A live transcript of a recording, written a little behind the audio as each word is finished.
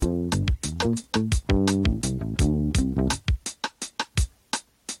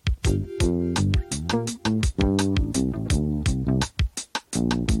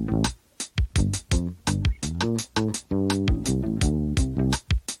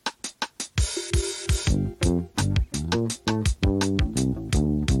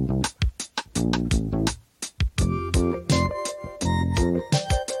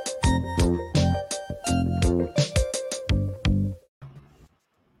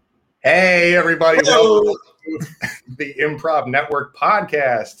Hey, everybody. Hello. Welcome to the Improv Network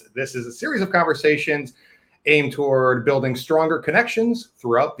podcast. This is a series of conversations aimed toward building stronger connections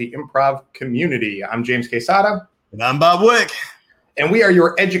throughout the improv community. I'm James Quesada. And I'm Bob Wick. And we are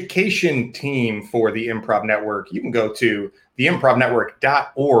your education team for the Improv Network. You can go to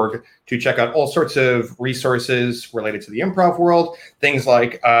theimprovnetwork.org to check out all sorts of resources related to the improv world, things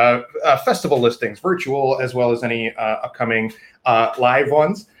like festival listings, virtual, as well as any upcoming live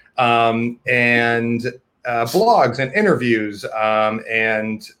ones. And blogs and interviews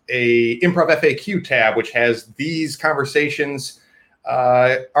and a improv FAQ tab, which has these conversations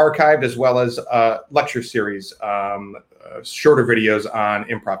archived, as well as lecture series, shorter videos on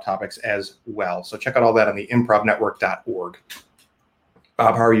improv topics as well. So check out all that on the improvnetwork.org.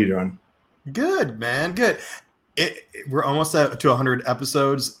 Bob, how are you doing? Good, man. Good. We're almost to 100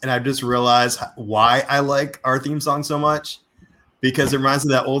 episodes, and I just realized why I like our theme song so much. Because it reminds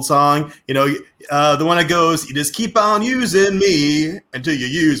me of that old song, the one that goes, "You just keep on using me until you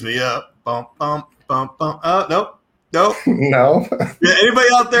use me up." Bump, bump, bump, bump. Nope. No. Yeah, anybody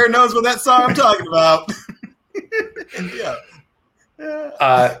out there knows what that song I'm talking about?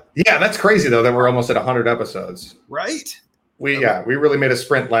 Yeah, that's crazy though that we're almost at 100 episodes. Right? We really made a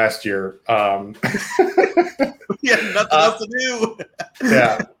sprint last year. We had nothing else to do.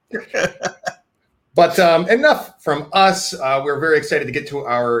 Yeah. But enough from us. We're very excited to get to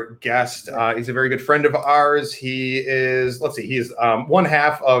our guest. He's a very good friend of ours. He is, one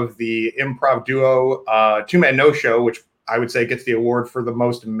half of the improv duo, Two Man No Show, which I would say gets the award for the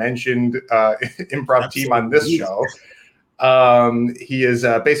most mentioned improv team on this show. He is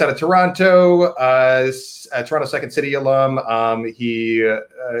based out of Toronto, Toronto Second City alum. He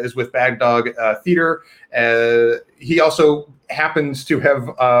is with Bag Dog Theater. He also happens to have...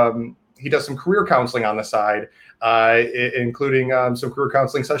 he does some career counseling on the side, including some career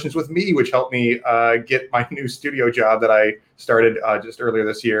counseling sessions with me, which helped me get my new studio job that I started just earlier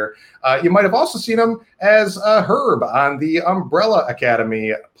this year. You might have also seen him as Herb on the Umbrella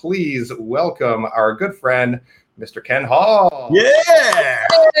Academy. Please welcome our good friend, Mr. Ken Hall. Yeah!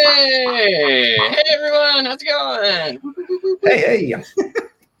 Hey everyone, how's it going? Hey.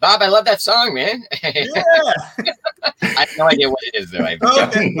 Bob, I love that song, man. Yeah. I have no idea what it is, though.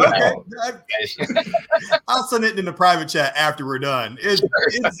 Okay. I'll send it in the private chat after we're done. It's going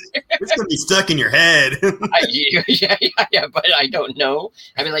to be stuck in your head. Yeah, but I don't know.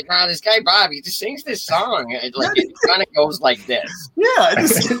 I mean, this guy Bob, he just sings this song. It kind of goes like this. Yeah.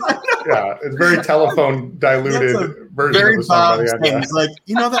 It's very telephone diluted version very of the song. It's like,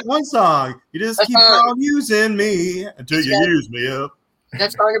 that one song, you just keep on using me until you use me up.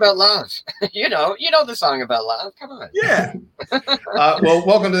 That song about love. You know the song about love. Come on. Yeah. Well,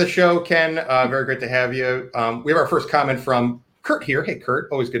 welcome to the show, Ken. Very great to have you. We have our first comment from Kurt here. Hey, Kurt.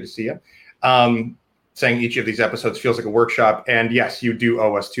 Always good to see you. Saying each of these episodes feels like a workshop. And yes, you do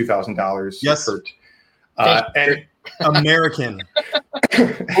owe us $2,000. Yes. Kurt. And American.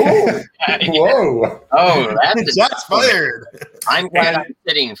 Whoa. Oh, that's fired. I'm glad I'm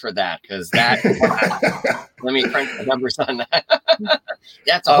sitting for that, because that. Let me crunch the numbers on that.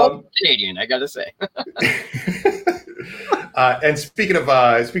 That's a whole Canadian, I gotta say. And speaking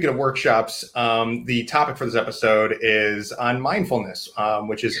of workshops, the topic for this episode is on mindfulness,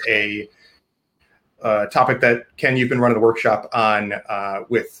 which is a topic that, Ken, you've been running the workshop on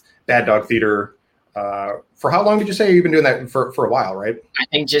with Bad Dog Theater. For how long did you say you've been doing that for a while, right? I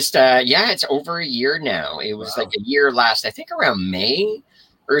think just it's over a year now. It was like a year last, I think around May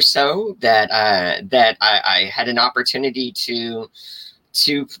or so, that I had an opportunity to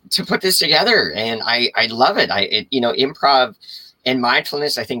put this together, and I love it. Improv and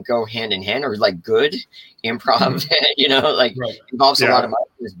mindfulness, I think, go hand in hand, or like good improv, involves a lot of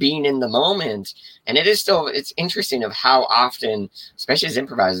mindfulness, being in the moment. And it's interesting of how often, especially as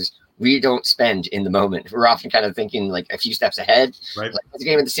improvisers, we don't spend in the moment. We're often kind of thinking like a few steps ahead, right? Like, what's the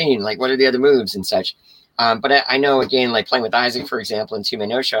game of the scene? Like, what are the other moves and such? But I know, again, like playing with Isaac, for example, in Two Man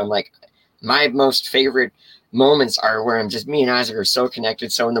No Show, I'm like, my most favorite moments are where me and Isaac are so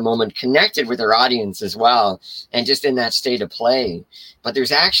connected, so in the moment, connected with our audience as well, and just in that state of play. But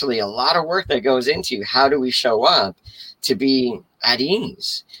there's actually a lot of work that goes into how do we show up to be at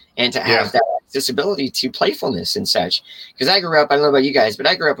ease and to have that accessibility to playfulness and such. Because I don't know about you guys, but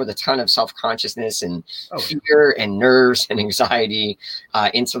I grew up with a ton of self-consciousness and fear and nerves and anxiety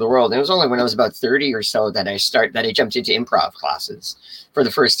into the world. And it was only when I was about 30 or so that I jumped into improv classes for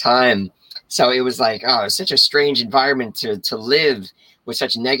the first time. So it was like, it's such a strange environment to live with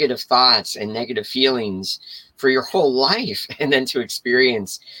such negative thoughts and negative feelings for your whole life, and then to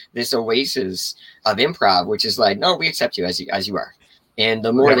experience this oasis of improv, which is like, no, we accept you as you are. And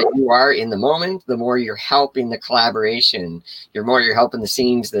the more that you are in the moment, the more you're helping the collaboration. You're helping the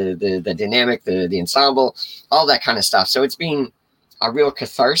scenes, the dynamic, the ensemble, all that kind of stuff. So it's been a real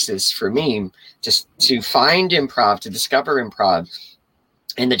catharsis for me just to find improv, to discover improv,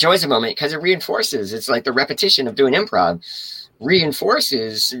 and the joys of the moment, because it reinforces. It's like the repetition of doing improv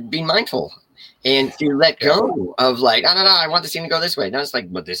reinforces being mindful and to let go of like, no, I want the scene to go this way. No, it's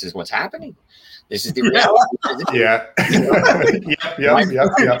like, but this is what's happening. This is the reality. Yeah.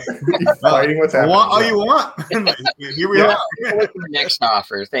 Yep. Fighting what's happening. Want all you want. Here we are. Wait for the next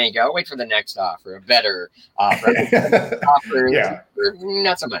offer. Thank you. I'll wait for the next offer, a better offer. Or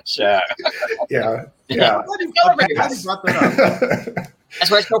not so much. Yeah. That's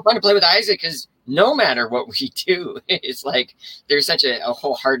why it's so fun to play with Isaac, because no matter what we do, it's like there's such a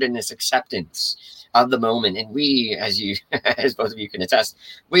wholeheartedness, acceptance of the moment. And we, as both of you can attest,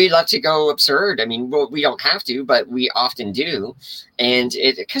 we love to go absurd. I mean, we don't have to, but we often do. And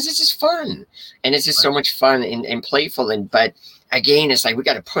because it's just fun, and it's just so much fun and playful. But again, it's like we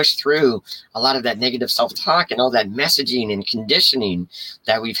got to push through a lot of that negative self-talk and all that messaging and conditioning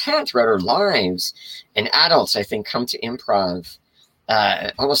that we've had throughout our lives. And adults, I think, come to improv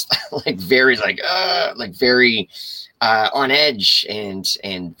almost like very on edge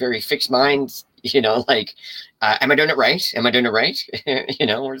and very fixed minds. Like, am I doing it right? Am I doing it right?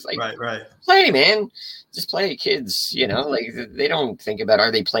 We're just like, right. Play, man. Just play, kids. Like they don't think about,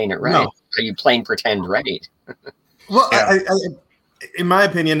 are they playing it right? No. Are you playing pretend right? Well, I, in my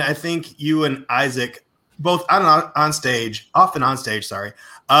opinion, I think you and Isaac, both often on stage, are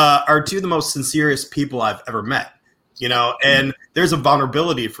two of the most sincerest people I've ever met. And there's a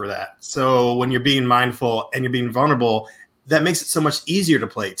vulnerability for that. So when you're being mindful and you're being vulnerable, that makes it so much easier to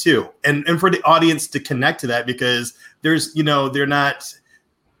play too. And for the audience to connect to that, because there's the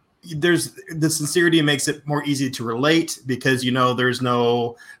sincerity makes it more easy to relate, because there's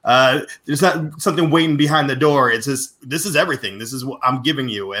not something waiting behind the door. It's just, this is everything. This is what I'm giving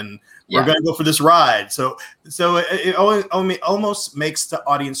you, and we're going to go for this ride. So it almost makes the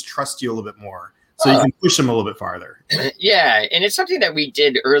audience trust you a little bit more. So you can push them a little bit farther. Yeah, and it's something that we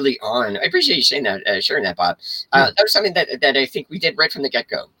did early on. I appreciate you saying that, sharing that, Bob. That was something that I think we did right from the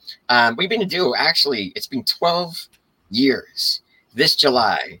get-go. We've been to do, actually, it's been 12 years. This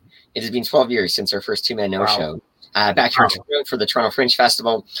July, it has been 12 years since our first two-man no show. Back here in Toronto for the Toronto Fringe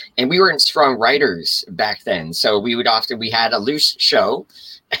Festival. And we weren't strong writers back then. So we had a loose show.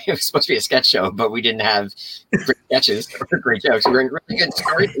 It was supposed to be a sketch show, but we didn't have great sketches or great jokes. We were really good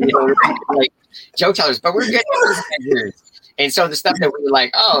stories, like joke tellers, but we're good sketchers. And so the stuff that we were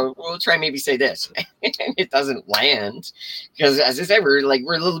like, we'll try maybe say this, and it doesn't land, because as I said, we're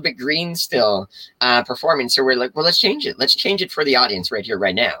a little bit green still performing. So we're like, well, let's change it. Let's change it for the audience right here,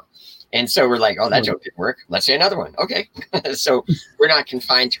 right now. And so we're like, that joke didn't work. Let's say another one. Okay. So we're not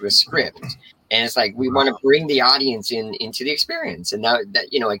confined to a script. And it's like, we want to bring the audience into the experience. And that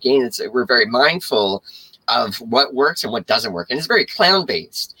again, we're very mindful of what works and what doesn't work. And it's very clown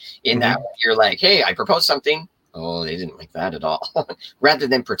based in that you're like, hey, I proposed something. Oh, they didn't like that at all. Rather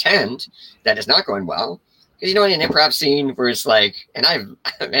than pretend that it's not going well. Because in an improv scene where it's like, and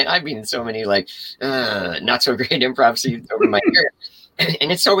I've been in so many not so great improv scenes over my career.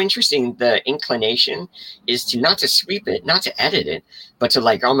 And it's so interesting. The inclination is to not to sweep it, not to edit it, but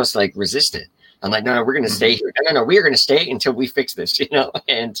to almost resist it. I'm like, no, we're going to stay here. No, we're going to stay until we fix this,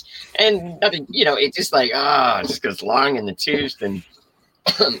 and nothing, it's just it just goes long in the tooth. And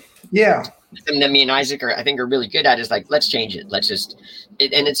yeah. And then me and Isaac are really good at is let's change it. Let's just,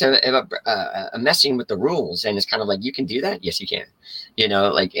 and it's a messing with the rules. And it's kind of like, you can do that. Yes, you can,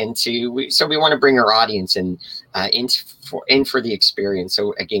 so we want to bring our audience in for the experience.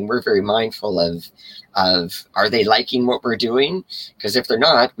 So again, we're very mindful of, are they liking what we're doing? Because if they're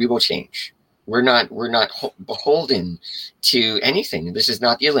not, we will change. We're not beholden to anything. This is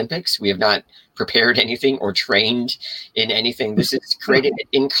not the Olympics. We have not prepared anything or trained in anything. This is created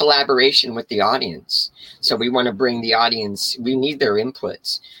in collaboration with the audience. So we want to bring the audience. We need their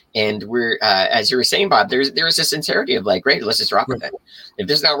inputs. And we're, as you were saying, Bob, there's a sincerity of great, let's just drop it then. If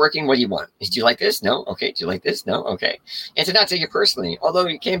this is not working, what do you want? Do you like this? No? Okay. Do you like this? No? Okay. And to not take it personally, although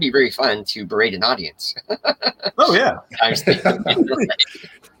it can be very fun to berate an audience. Oh, yeah.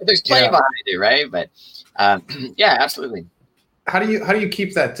 There's play behind it, right? But yeah, absolutely. How do you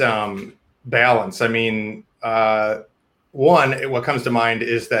keep that balance? I mean, one, what comes to mind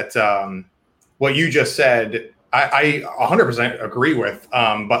is that what you just said, I 100% agree with,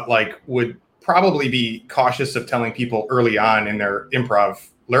 but would probably be cautious of telling people early on in their improv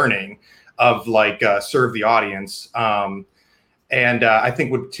learning of serve the audience. and I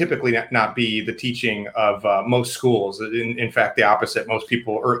think would typically not be the teaching of most schools. In fact, the opposite. Most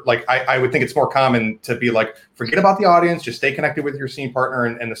people, or like I would think it's more common to be like, forget about the audience, just stay connected with your scene partner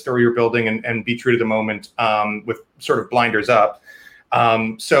and the story you're building, and be true to the moment with sort of blinders up.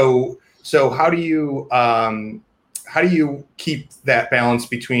 So how do you keep that balance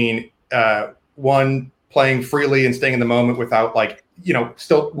between one, playing freely and staying in the moment without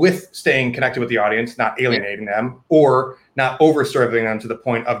still with staying connected with the audience, not alienating them, or not over serving them to the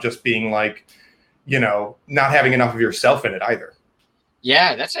point of just being not having enough of yourself in it either?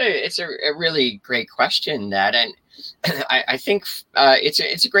 Yeah, it's a really great question, and I think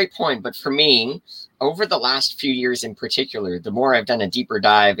it's a great point. But for me, over the last few years in particular, the more I've done a deeper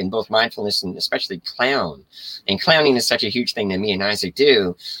dive in both mindfulness and especially clown, and clowning is such a huge thing that me and Isaac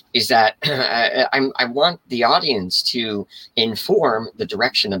do, is that I want the audience to inform the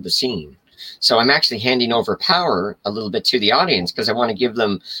direction of the scene. So I'm actually handing over power a little bit to the audience because I want to give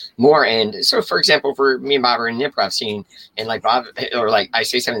them more. And so, for example, for me and Bob are in an improv scene, and like Bob, or like I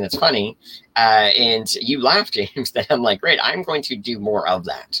say something that's funny, and you laugh, James, then I'm like, great, I'm going to do more of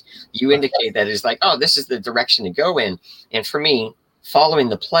that. You indicate that it's like, oh, this is the direction to go in. And for me, following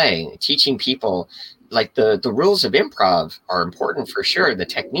the play, teaching people, like the rules of improv are important for sure, the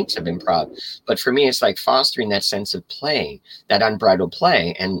techniques of improv. But for me, it's like fostering that sense of play, that unbridled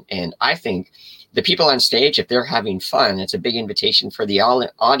play. And I think the people on stage, if they're having fun, it's a big invitation for the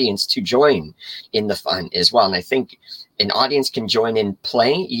audience to join in the fun as well. And I think an audience can join in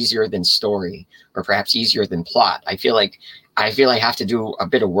play easier than story, or perhaps easier than plot. I feel I have to do a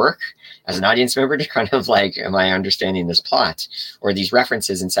bit of work as an audience member to kind of like, am I understanding this plot or these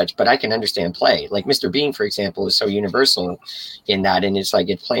references and such? But I can understand play. Like Mr. Bean, for example, is so universal in that, and it's like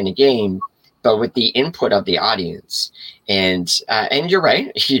it's playing a game, but with the input of the audience. And you're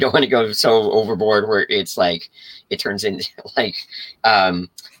right, you don't want to go so overboard where it's like it turns into like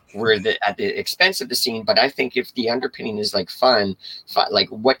we're at the expense of the scene. But I think if the underpinning is like fun, like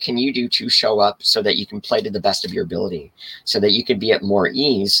what can you do to show up so that you can play to the best of your ability, so that you can be at more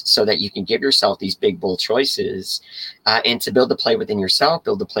ease, so that you can give yourself these big, bold choices, and to build the play within yourself,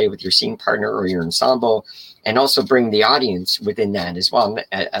 build the play with your scene partner or your ensemble, and also bring the audience within that as well.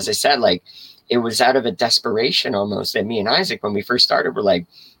 As I said, like it was out of a desperation almost that me and Isaac, when we first started, were like,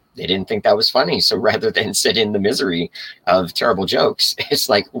 they didn't think that was funny. So rather than sit in the misery of terrible jokes, it's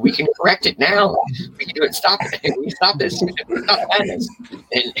like, we can correct it now. We can do it. Stop it. We stop this. Stop madness.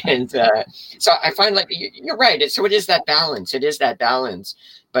 And so I find like, you're right. So it is that balance. It is that balance.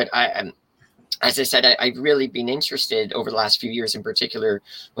 But as I said, I've really been interested over the last few years, in particular,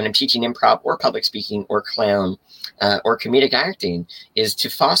 when I'm teaching improv or public speaking or clown or comedic acting, is to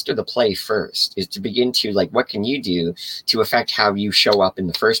foster the play first, is to begin to like, what can you do to affect how you show up in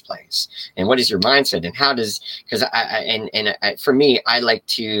the first place? And what is your mindset? And how does, because for me, I like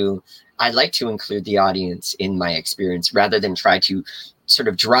to include the audience in my experience rather than try to sort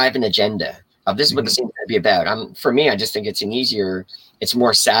of drive an agenda of this is what the scene is going to be about. For me, I just think it's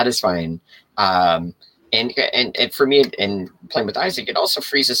more satisfying. And for me, and playing with Isaac, it also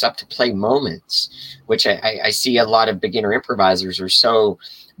frees us up to play moments, which I see a lot of beginner improvisers are so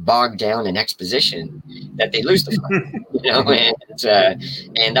bogged down in exposition that they lose the fun,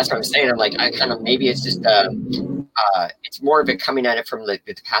 and that's what I'm saying. I'm like, I kind of, maybe it's just, it's more of it coming at it from the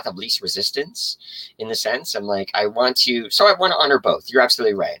path of least resistance, in the sense. I'm like, I want to honor both. You're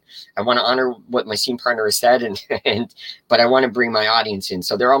absolutely right. I want to honor what my scene partner has said, but I want to bring my audience in.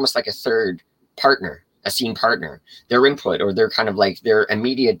 So they're almost like a third partner, a scene partner, their input, or their kind of like their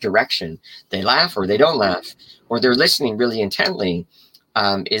immediate direction. They laugh or they don't laugh, or they're listening really intently,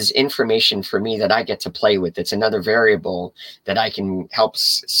 is information for me that I get to play with. It's another variable that I can help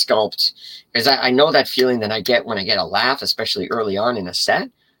sculpt, because I know that feeling that I get when I get a laugh, especially early on in a set.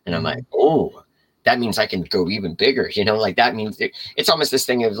 And I'm like, oh, that means I can go even bigger, like that means it's almost this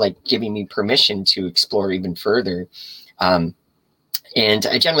thing of like giving me permission to explore even further. And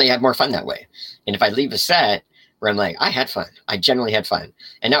I generally have more fun that way. And if I leave a set where I'm like, I had fun, I generally had fun,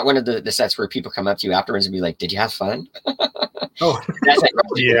 and not one of the sets where people come up to you afterwards and be like, did you have fun? Oh, that's like,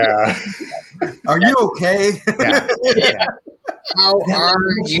 yeah. Are you okay? Yeah. Yeah. How are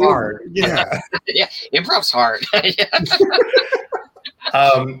you? Hard. Yeah. Yeah. Improv's hard.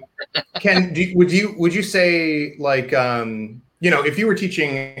 Ken, would you say, like, if you were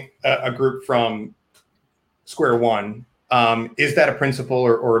teaching a group from square one, is that a principle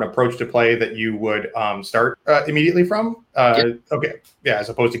or an approach to play that you would start immediately from? Okay. Yeah. As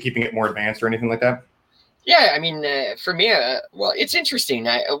opposed to keeping it more advanced or anything like that? Yeah. I mean, for me, well, it's interesting.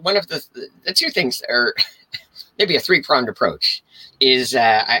 One of the two things are maybe a three-pronged approach is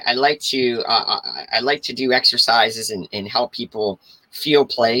I like to do exercises and help people feel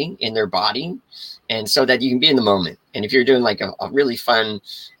play in their body, and so that you can be in the moment. And if you're doing like a really fun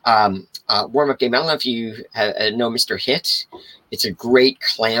warm-up game, I don't know if you know Mr. Hit. It's a great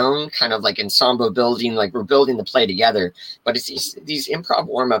clown kind of like ensemble building, like we're building the play together. But it's these improv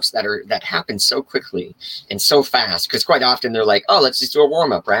warm-ups that happen so quickly and so fast, because quite often they're like, oh, let's just do a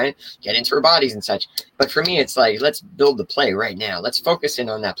warm-up, right? Get into our bodies and such. But for me, it's like, let's build the play right now. Let's focus in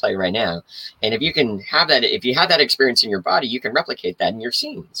on that play right now. And if you can have that, if you have that experience in your body, you can replicate that in your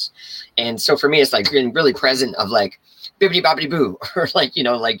scenes. And so for me, it's like being really present of like, bibbidi bobbidi boo, or like, you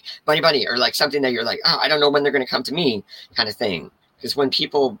know, like bunny bunny, or like something that you're like, oh, I don't know when they're going to come to me kind of thing. Because when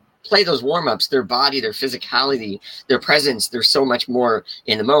people play those warm-ups, their body, their physicality, their presence, they're so much more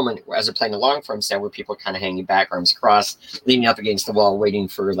in the moment, as they're playing a long form set where people kind of hanging back, arms crossed, leaning up against the wall, waiting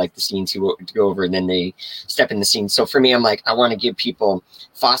for like the scene to go over, and then they step in the scene. So for me, I'm like, I want to give people,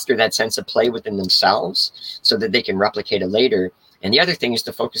 foster that sense of play within themselves so that they can replicate it later. And the other thing is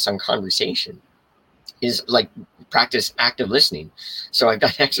to focus on conversation, is like practice active listening. So I've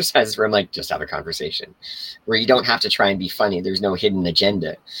done exercises where I'm like, just have a conversation, where you don't have to try and be funny. There's no hidden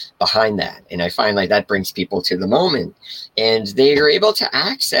agenda behind that. And I find like that brings people to the moment, and they are able to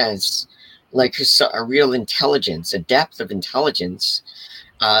access like a real intelligence, a depth of intelligence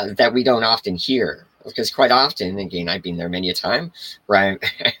that we don't often hear. Because quite often, again, I've been there many a time, where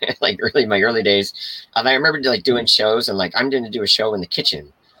I like in my early days, I remember like doing shows, and like I'm going to do a show in the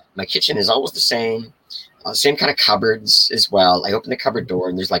kitchen. My kitchen is always the same kind of cupboards as well. I open the cupboard door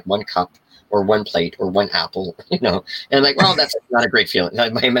and there's like one cup or one plate or one apple, you know, and I'm like, well, that's not a great feeling.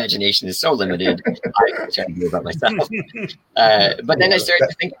 My imagination is so limited. I can try to do about myself. But then I started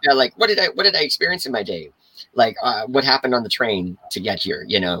to think about like, what did I experience in my day? Like what happened on the train to get here,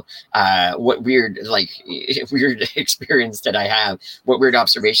 you know, what weird experience did I have? What weird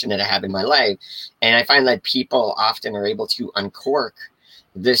observation did I have in my life? And I find that people often are able to uncork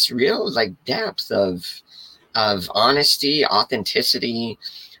this real like depth of honesty, authenticity,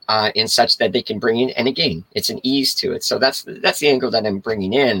 in such that they can bring in, and again, it's an ease to it. So that's the angle that I'm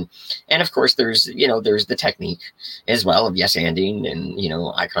bringing in. And of course, there's the technique as well of yes anding and, you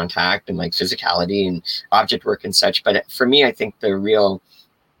know, eye contact and like physicality and object work and such. But for me, I think the real,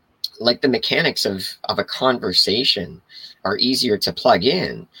 like the mechanics of a conversation are easier to plug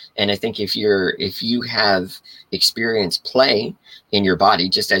in. And I think if you have experienced play in your body,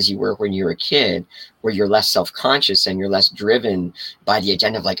 just as you were when you were a kid, where you're less self-conscious and you're less driven by the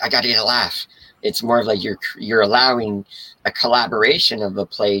agenda of like, I got to get a laugh. It's more of like you're allowing a collaboration of a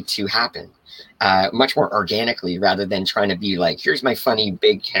play to happen much more organically, rather than trying to be like, here's my funny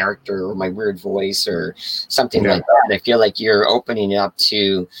big character or my weird voice or something like that. I feel like you're opening it up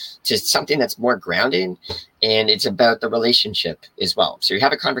to something that's more grounded, and it's about the relationship as well. So you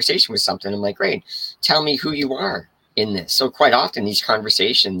have a conversation with something. I'm like, great, tell me who you are in this. So quite often these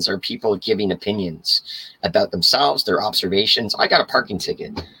conversations are people giving opinions about themselves, their observations. I got a parking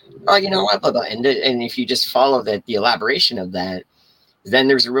ticket. Oh, you know what? Blah, blah. And if you just follow the elaboration of that, then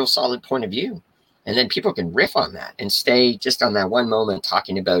there's a real solid point of view. And then people can riff on that and stay just on that one moment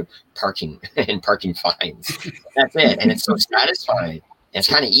talking about parking and parking fines. That's it. And it's so satisfying. And it's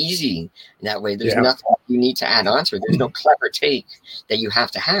kind of easy in that way. There's nothing you need to add on to it. There's no clever take that you have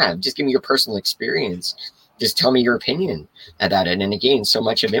to have. Just give me your personal experience. Just tell me your opinion about it. And again, so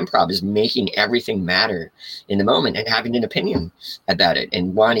much of improv is making everything matter in the moment and having an opinion about it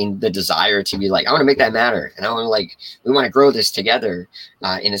and wanting the desire to be like, I want to make that matter. And I want to we want to grow this together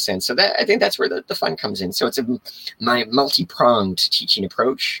in a sense. So that I think that's where the fun comes in. So it's my multi-pronged teaching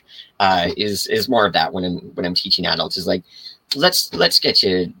approach is more of that when I'm teaching adults, is like, let's get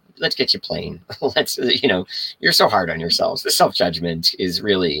you playing. You're so hard on yourselves. The self-judgment is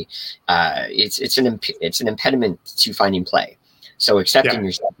really, it's an impediment to finding play. So accepting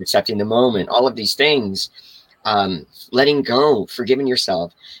yourself, accepting the moment, all of these things, letting go, forgiving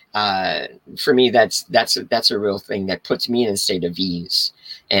yourself. For me, that's a real thing that puts me in a state of ease.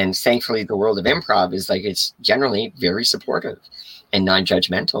 And thankfully, the world of improv is like, it's generally very supportive and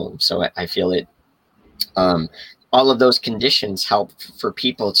non-judgmental. So I feel it, all of those conditions help for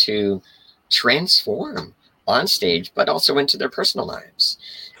people to transform on stage, but also into their personal lives.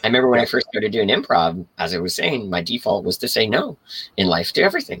 I remember when I first started doing improv, as I was saying, my default was to say no in life to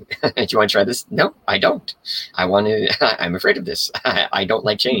everything. Do you want to try this? No, I don't. I'm afraid of this. I don't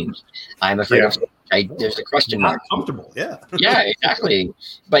like change. I'm afraid of there's a question mark. Not comfortable. Yeah. Yeah, exactly.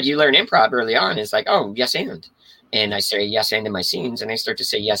 But you learn improv early on. It's like, oh, yes, and I say yes, and in my scenes, and I start to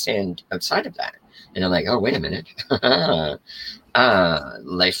say yes, and outside of that. And I'm like, oh, wait a minute.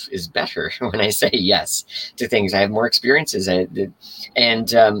 Life is better when I say yes to things. I have more experiences, and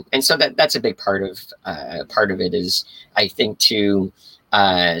so that's a big part of it is, I think, to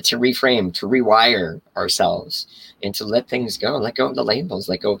reframe, to rewire ourselves, and to let things go, let go of the labels,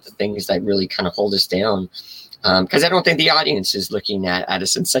 let go of the things that really kind of hold us down. Because I don't think the audience is looking at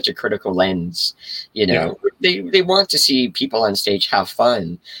us in such a critical lens. They want to see people on stage have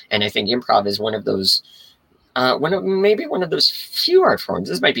fun, and I think improv is one of those. One of those few art forms.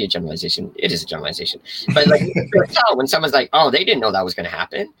 This might be a generalization. It is a generalization, but like you can tell when someone's like, "Oh, they didn't know that was going to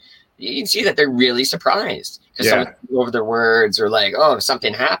happen." You can see that they're really surprised because someone over their words, or like, "Oh,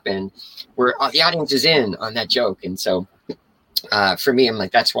 something happened," where the audience is in on that joke. And so, for me, I'm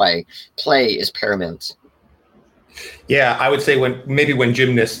like, that's why play is paramount. Yeah, I would say when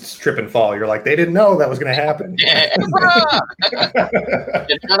gymnasts trip and fall, you're like, they didn't know that was going to happen. It's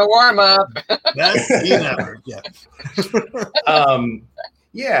not a warm up. That's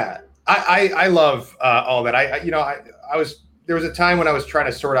I love all that. I was, there was a time when I was trying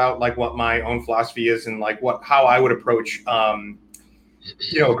to sort out like what my own philosophy is, and like how I would approach a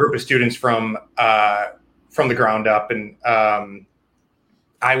group of students from the ground up, and I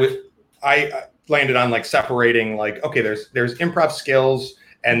landed on like separating, like, okay, there's improv skills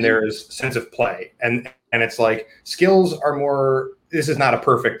and there's sense of play, and it's like skills are more, this is not a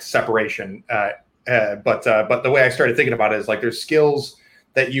perfect separation, but the way I started thinking about it is like there's skills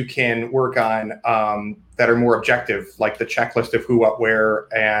that you can work on that are more objective, like the checklist of who, what,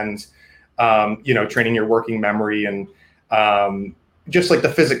 where, and training your working memory, and just like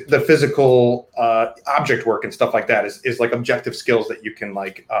the physical object work and stuff like that is like objective skills that you can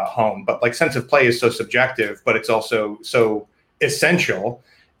like hone. But like sense of play is so subjective, but it's also so essential,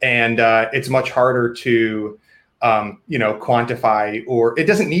 and it's much harder to quantify, or it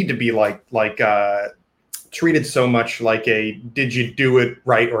doesn't need to be like treated so much like a did you do it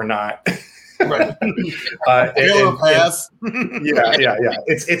right or not. Right. Pass. Yeah.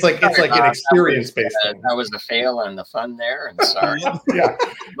 It's like an experience based thing. That was a fail on the fun there. I'm sorry. Yeah.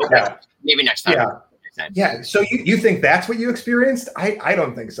 Maybe next time. Yeah. So you think that's what you experienced? I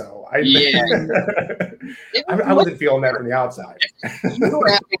don't think so. I wasn't feeling that from the outside. You were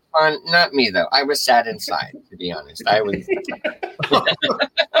having fun, not me though. I was sad inside, to be honest. I was.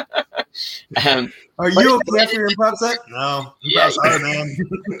 Are you okay for your improv set? No. Improv's hard, man.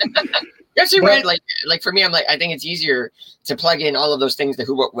 You're actually right. Like for me, I'm like, I think it's easier to plug in all of those things, the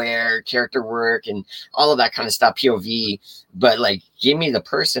who, what, where, character work, and all of that kind of stuff, POV. But like, give me the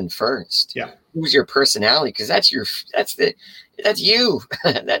person first. Yeah. Who's your personality? Because that's you.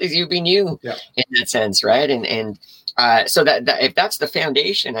 That is you being you in that sense, right? And so that if that's the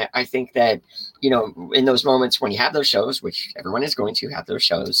foundation, I think that, in those moments when you have those shows, which everyone is going to have those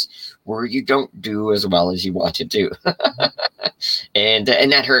shows where you don't do as well as you want to do. And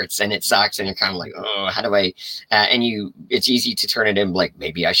that hurts and it sucks. And you're kind of like, oh, how do I, it's easy to turn it in like,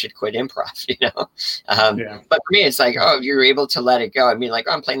 maybe I should quit improv, But for me, it's like, oh, you're able to let it go. I mean, like,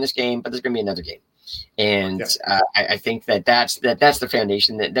 oh, I'm playing this game, but there's going to be another game. And I think that's the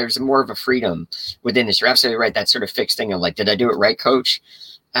foundation, that there's more of a freedom within this. You're absolutely right. That sort of fixed thing of like, did I do it right, coach?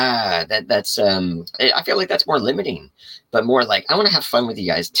 That's I feel like that's more limiting, but more like, I want to have fun with you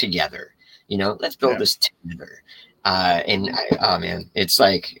guys together. Let's build this together. Oh man, it's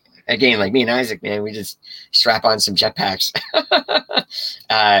like, again, like me and Isaac, man, we just strap on some jetpacks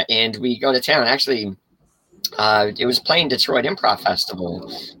and we go to town. Actually, it was playing Detroit Improv Festival,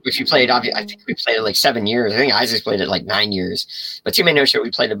 which we played. I think we played it like 7 years. I think Isaac's played it like 9 years, but Two Man No Show,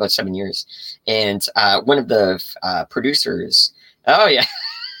 we played it about 7 years. And one of the producers, oh yeah,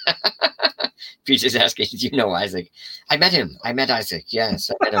 Peach asking, "Did you know Isaac?" I met him. I met Isaac. Yes,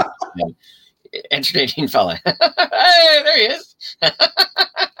 I met him. Entertaining fella. Hey, there he is.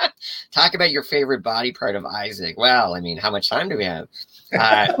 Talk about your favorite body part of Isaac. Well, I mean, how much time do we have?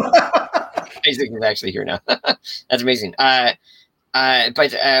 Isaac is actually here now. That's amazing. But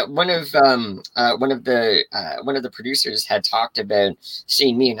one of the producers had talked about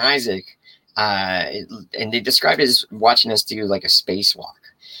seeing me and Isaac, and they described it as watching us do like a spacewalk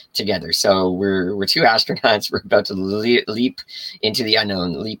together. So we're two astronauts. We're about to leap into the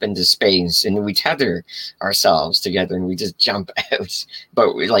unknown, leap into space, and we tether ourselves together and we just jump out,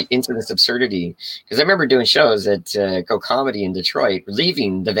 but we like into this absurdity. Because I remember doing shows at Go Comedy in Detroit,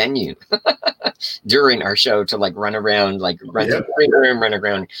 leaving the venue during our show to like run around, like run to the room, run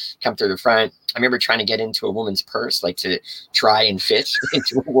around, come through the front. I remember trying to get into a woman's purse, like to try and fit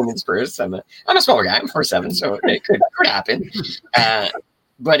into a woman's purse. I'm a smaller guy. I'm 4'7", so it could happen.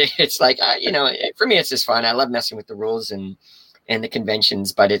 But it's like, for me, it's just fun. I love messing with the rules. And and the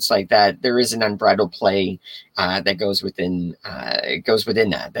conventions, but it's like that there is an unbridled play that goes within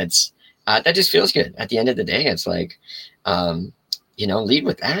that. That just feels good. At the end of the day, it's like, lead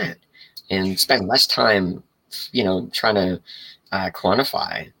with that and spend less time, trying to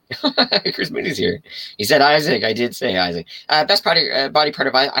quantify. Chris Moody's here. He said Isaac. I did say Isaac. Best body part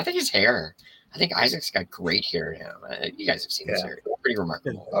of I think his hair. I think Isaac's got great hair now. You guys have seen his hair. It's pretty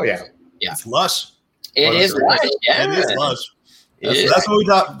remarkable. Oh yeah. Yeah. It's lush. It is lush. Yeah. It is lush. That's what we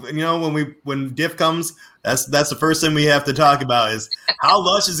thought. When Diff comes, that's the first thing we have to talk about is how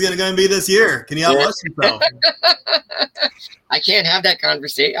lush is going to be this year. Can he outlush himself? I can't have that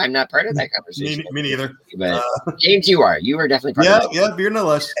conversation. I'm not part of that conversation. Me neither. But James, you are. You are definitely part of that. Yeah, beer no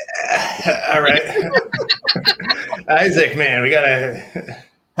lush. All right. Isaac, man, we got to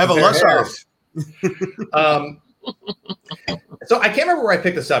have a lush house. So I can't remember where I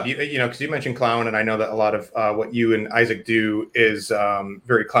picked this up. Because you mentioned clown, and I know that a lot of what you and Isaac do is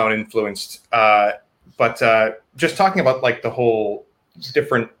very clown influenced. But just talking about like the whole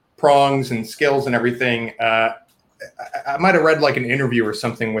different prongs and skills and everything, I might have read like an interview or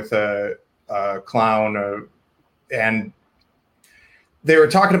something with a clown, and they were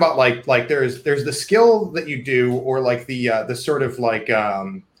talking about like there's the skill that you do, or like the sort of like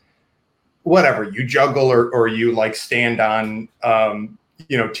whatever you juggle or you like stand on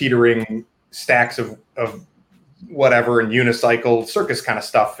teetering stacks of whatever and unicycle circus kind of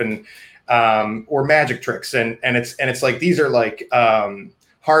stuff and or magic tricks and it's like these are like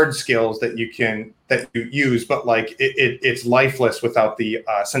hard skills that you use, but like it's lifeless without the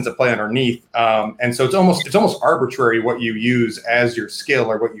sense of play underneath, and so it's almost arbitrary what you use as your skill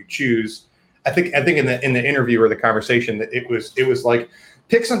or what you choose. I think in the interview or the conversation that it was like,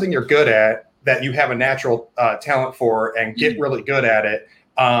 pick something you're good at that you have a natural talent for and get really good at it,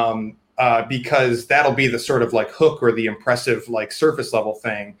 because that'll be the sort of like hook or the impressive like surface level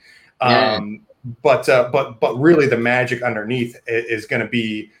thing. But really the magic underneath is going to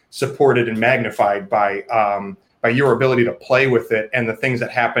be supported and magnified by your ability to play with it and the things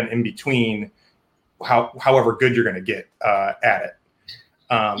that happen in between, however good you're going to get at it.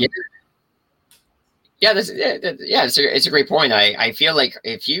 It's a great point. I feel like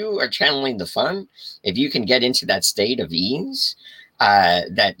if you are channeling the fun, if you can get into that state of ease,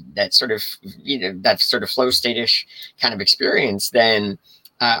 that sort of flow state-ish kind of experience, then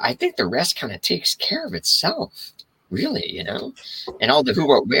I think the rest kind of takes care of itself, really, and all the who,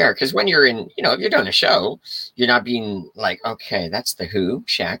 what, where. Because when you're in, if you're doing a show, you're not being like, okay, that's the who,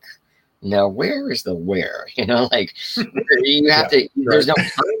 check. Now, where is the where? You have to, there's no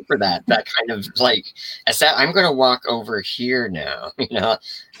time for that kind of like, I'm going to walk over here now,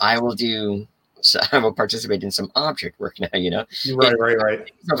 I will participate in some object work now,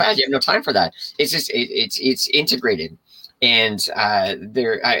 Right. So fast, you have no time for that. It's just, it's integrated. And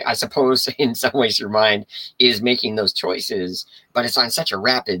I suppose in some ways your mind is making those choices, but it's on such a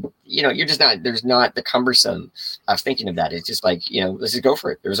rapid, you're just not, there's not the cumbersome of thinking of that. It's just like, let's just go for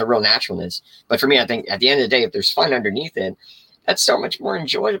it. There's a real naturalness. But for me, I think at the end of the day, if there's fun underneath it, that's so much more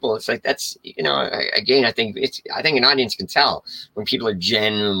enjoyable. It's like, that's, again, I think an audience can tell when people are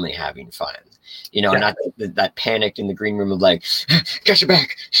genuinely having fun. Not that panicked in the green room of like, got your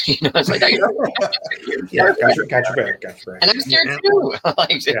back. It's like, got your back. And I'm scared too.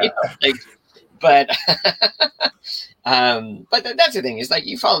 But that's the thing. Is like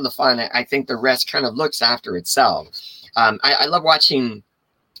you follow the fun. I think the rest kind of looks after itself. I love watching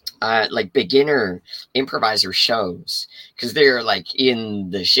like beginner improviser shows because they're like in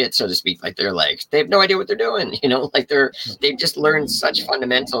the shit, so to speak. Like they have no idea what they're doing, like they've just learned such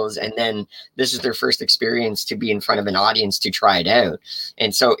fundamentals, and then this is their first experience to be in front of an audience to try it out,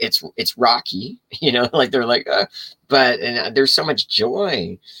 and so it's rocky, like they're like but there's so much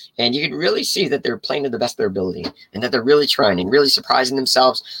joy, and you can really see that they're playing to the best of their ability, and that they're really trying and really surprising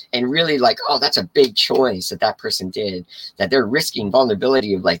themselves, and really like, oh, that's a big choice that person did, that they're risking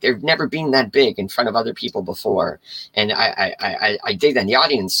vulnerability of like they've never been that big in front of other people before, and I dig that. And the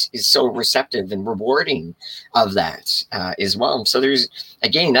audience is so receptive and rewarding of that as well. So there's,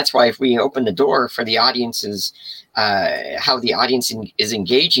 again, that's why if we open the door for the audiences, how the audience is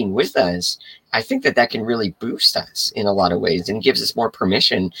engaging with us, I think that can really boost us in a lot of ways and gives us more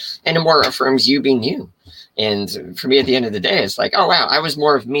permission, and it more affirms you being you. And for me, at the end of the day, it's like, oh, wow, I was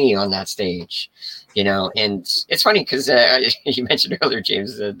more of me on that stage, and it's funny because you mentioned earlier,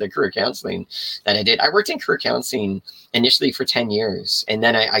 James, the career counseling that I did. I worked in career counseling initially for 10 years. And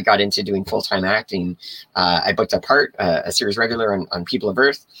then I got into doing full-time acting. I booked a series regular on People of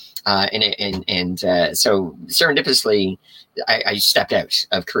Earth. So serendipitously, I stepped out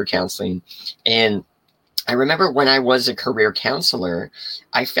of career counseling, and I remember when I was a career counselor,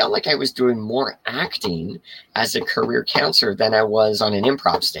 I felt like I was doing more acting as a career counselor than I was on an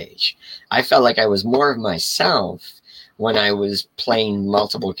improv stage. I felt like I was more of myself when I was playing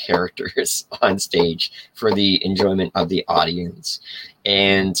multiple characters on stage for the enjoyment of the audience.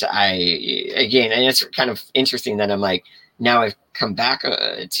 And and it's kind of interesting that I'm like, now I've come back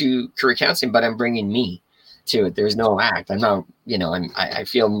to career counseling, but I'm bringing me to it. There's no act. I'm not, I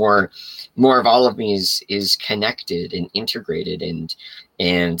feel more of all of me is connected and integrated, and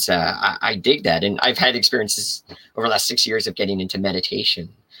I dig that. And I've had experiences over the last 6 years of getting into meditation,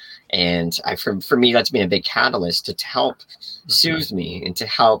 and for me that's been a big catalyst to help soothe me and to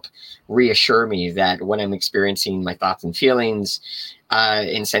help reassure me that when I'm experiencing my thoughts and feelings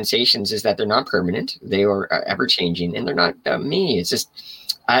and sensations, is that they're not permanent, they are ever changing, and they're not me. It's just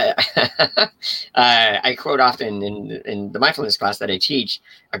I quote often in the mindfulness class that I teach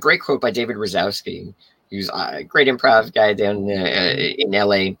a great quote by David Rosowski, who's a great improv guy down in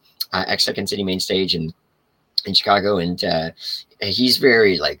LA, ex-Second City Main Stage and in Chicago, and he's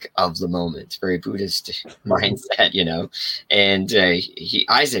very like of the moment, very Buddhist mindset, and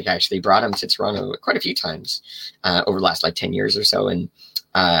Isaac actually brought him to Toronto quite a few times over the last like 10 years or so, and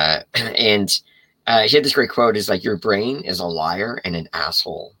he had this great quote, is like, your brain is a liar and an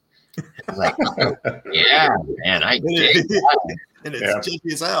asshole. Like, oh, yeah, man, I dig that. And it's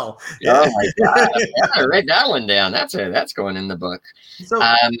jiffy as hell. Oh my god! Yeah, write that one down. That's going in the book. So,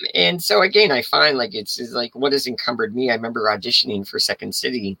 and so again, I find like it's like what has encumbered me. I remember auditioning for Second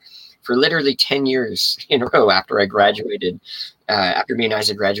City for literally 10 years in a row after I graduated. After me and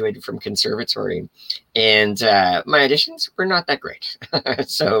Isaac graduated from conservatory, and my auditions were not that great,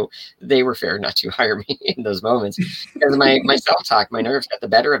 so they were fair not to hire me in those moments because my self-talk, my nerves got the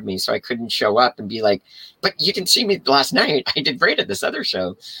better of me, so I couldn't show up and be like, but you can see me last night, I did great at this other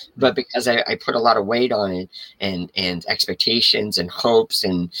show. But because I put a lot of weight on it, and expectations and hopes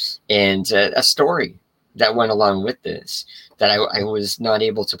and a story that went along with this, that I was not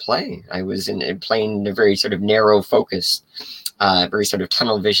able to play. I was playing a very sort of narrow focus, very sort of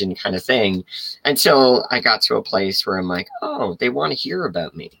tunnel vision kind of thing, until I got to a place where I'm like, oh, they want to hear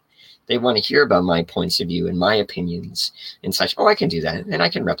about me. They want to hear about my points of view and my opinions and such. Oh, I can do that, and I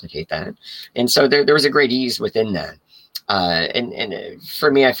can replicate that. And so there was a great ease within that. And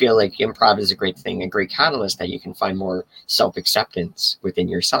for me, I feel like improv is a great thing, a great catalyst that you can find more self-acceptance within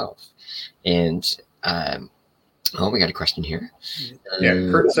yourself. And we got a question here.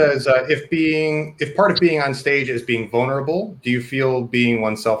 Kurt says, if part of being on stage is being vulnerable, do you feel being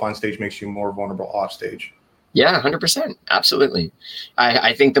oneself on stage makes you more vulnerable off stage? Yeah, 100%. Absolutely.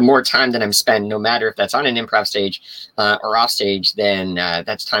 I think the more time that I'm spent, no matter if that's on an improv stage or off stage, then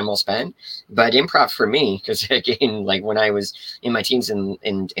that's time well spent. But improv for me, because again, like when I was in my teens and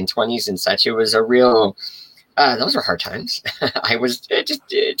 20s and such, it was a real... those were hard times. I was just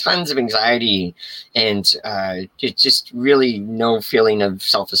tons of anxiety and just really no feeling of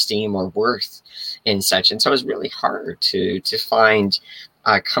self-esteem or worth and such. And so it was really hard to find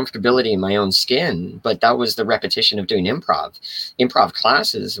comfortability in my own skin. But that was the repetition of doing improv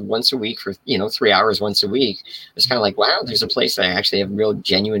classes once a week for 3 hours once a week. It was kind of like, wow, there's a place that I actually have real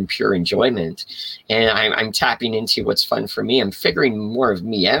genuine pure enjoyment, and I'm tapping into what's fun for me. I'm figuring more of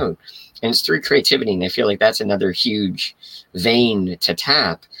me out, and it's through creativity. And I feel like that's another huge vein to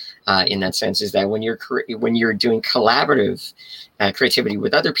tap in that sense, is that when you're doing collaborative creativity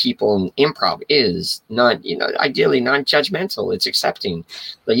with other people, and improv is not, ideally non-judgmental. It's accepting.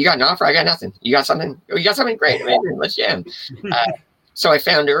 Like, you got an offer, I got nothing. You got something? Oh, you got something? Great. Let's jam. So I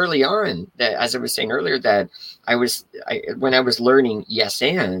found early on that, as I was saying earlier, that when I was learning yes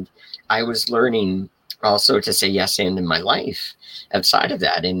and, I was learning also to say yes and in my life outside of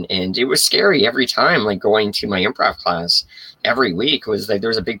that. And it was scary every time, like going to my improv class every week was like, there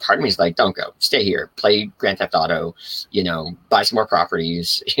was a big part of me is like, don't go, stay here, play Grand Theft Auto, buy some more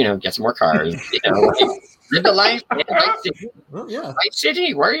properties, get some more cars, like, live the life, man. Vice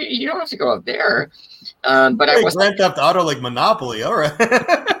City, where you don't have to go up there. But I was Grand Theft Auto like Monopoly, all right.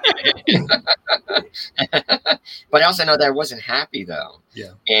 But I also know that I wasn't happy though.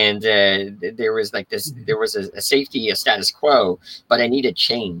 Yeah. And there was like this, there was a safety, a status quo, but I needed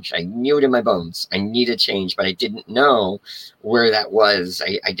change. I knew it in my bones. I needed change, but I didn't know where that was.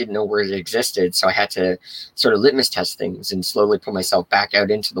 I didn't know where it existed. So I had to sort of litmus test things and slowly put myself back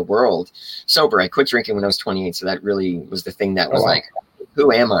out into the world sober. I quit drinking when I was 28. So that really was the thing that was like,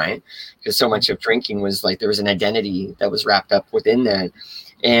 who am I? Because so much of drinking was like, there was an identity that was wrapped up within that.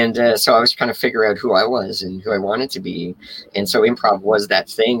 And so I was trying to figure out who I was and who I wanted to be. And so improv was that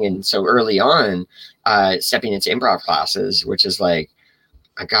thing. And so early on, stepping into improv classes, which is like,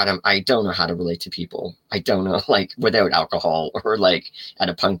 I don't know how to relate to people. I don't know, like without alcohol or like at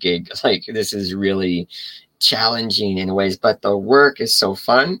a punk gig. Like this is really challenging in ways, but the work is so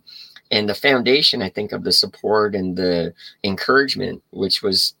fun. And the foundation, I think, of the support and the encouragement, which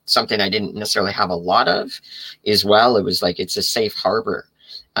was something I didn't necessarily have a lot of as well. It was like it's a safe harbor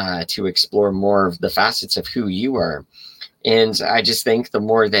to explore more of the facets of who you are. And I just think the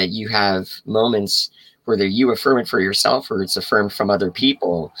more that you have moments, whether you affirm it for yourself or it's affirmed from other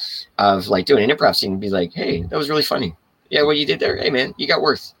people, of like doing an improv scene and be like, hey, that was really funny. Yeah, what you did there, hey man, you got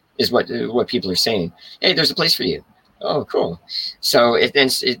worth, is what people are saying. Hey, there's a place for you. Oh, cool. So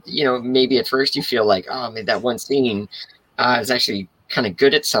maybe at first you feel like, oh man, that one scene is actually kind of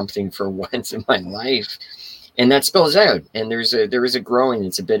good at something for once in my life. And that spills out. And there is a growing,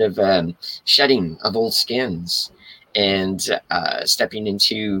 it's a bit of shedding of old skins and stepping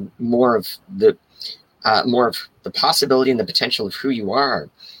into more of the possibility and the potential of who you are.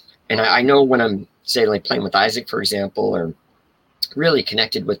 And I know when I'm, say, like playing with Isaac, for example, or really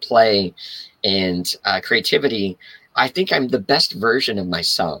connected with play and creativity, I think I'm the best version of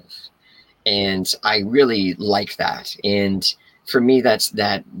myself. And I really like that. And for me,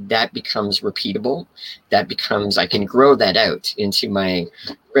 that becomes repeatable. That becomes, I can grow that out into my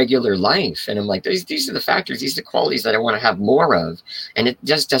regular life. And I'm like, these are the factors, these are the qualities that I want to have more of. And it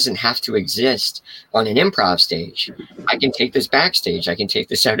just doesn't have to exist on an improv stage. I can take this backstage. I can take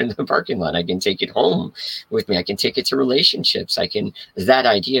this out in the parking lot. I can take it home with me. I can take it to relationships. That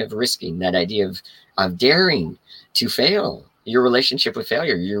idea of risking, that idea of daring to fail, your relationship with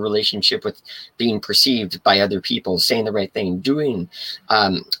failure, your relationship with being perceived by other people, saying the right thing, doing,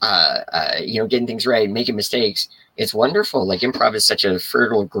 getting things right, making mistakes. It's wonderful. Like improv is such a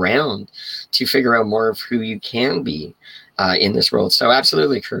fertile ground to figure out more of who you can be in this world. So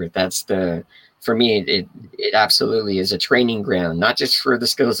absolutely, Kurt, for me, it absolutely is a training ground, not just for the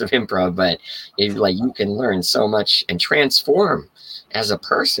skills of improv, but you can learn so much and transform as a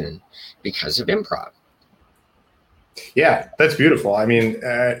person because of improv. Yeah, that's beautiful. I mean,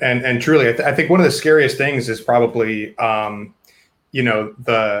 and truly, I think one of the scariest things is probably,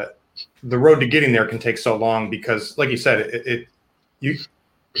 the road to getting there can take so long because, like you said,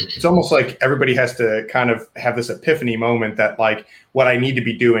 it's almost like everybody has to kind of have this epiphany moment that like what I need to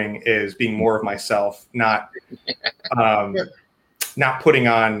be doing is being more of myself, not putting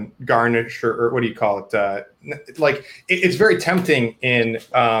on garnish or what do you call it? It's very tempting in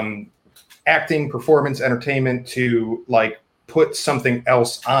acting, performance, entertainment to like put something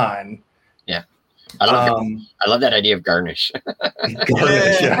else on. Yeah. I love that idea of garnish.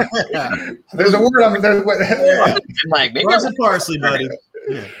 Garnish, yeah. There's a word on there. I'm like, maybe some parsley, buddy.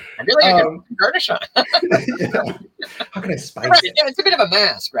 Yeah. I feel like I can garnish on it. How can I spice it? Yeah, it's a bit of a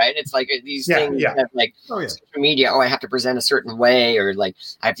mask, right? It's like these things that like social media, I have to present a certain way, or like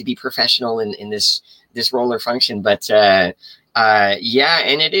I have to be professional in this role or function. But and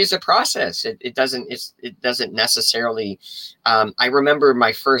it is a process. It doesn't necessarily I remember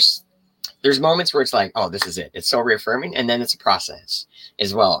there's moments where it's like, oh, this is it. It's so reaffirming. And then it's a process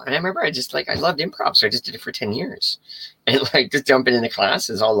as well. And I remember I loved improv. So I just did it for 10 years and like just jumping into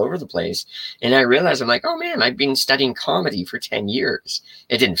classes all over the place. And I realized I'm like, oh man, I've been studying comedy for 10 years.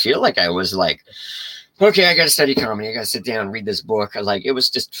 It didn't feel like I was like, okay, I got to study comedy. I got to sit down and read this book. It was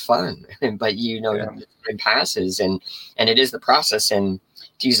just fun. But it passes and it is the process. And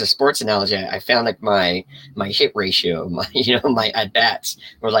to use a sports analogy, I found like my hit ratio, my at bats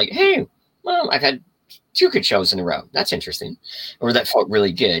were like, hey, well, I've had 2 good shows in a row. That's interesting. Or that felt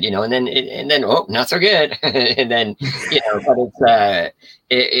really good, and then oh, not so good. And then, but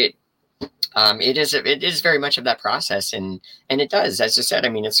it is very much of that process. And it does, as I said, I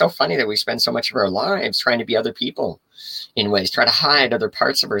mean, it's so funny that we spend so much of our lives trying to be other people in ways, try to hide other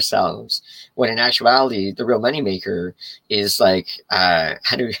parts of ourselves, when in actuality, the real moneymaker is like,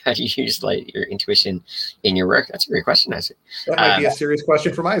 how do you use like your intuition in your work? That's a great question, Isaac. That might be a serious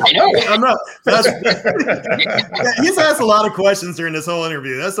question for Isaac. I know. I'm not. He's asked a lot of questions during this whole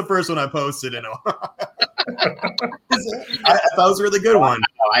interview. That's the first one I posted. I thought it was a really good one.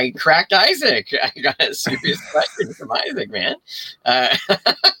 I cracked Isaac. I got a serious question from Isaac, man.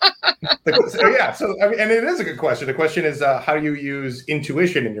 So I mean, and it is a good question. The question is, how do you use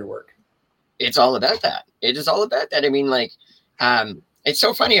intuition in your work? It's all about that. It is all about that. I mean, like, it's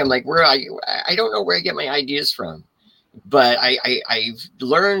so funny. I'm like, I don't know where I get my ideas from, but I've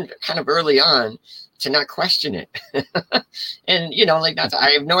learned kind of early on to not question it. And, like that's,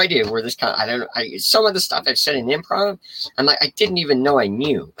 I have no idea where this I don't know. Some of the stuff I've said in improv, I'm like, I didn't even know I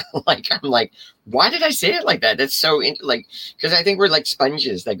knew. Like, I'm like, why did I say it like that? That's so because I think we're like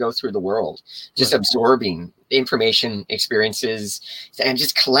sponges that go through the world, just absorbing information, experiences, and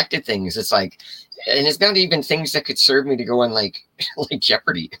just collected things. It's like, and it's not even things that could serve me to go on like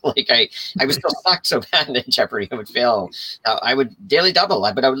Jeopardy. Like I was still sucked so bad at Jeopardy, I would fail. I would daily double,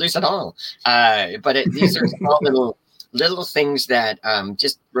 but I would lose it all. But these are small little things that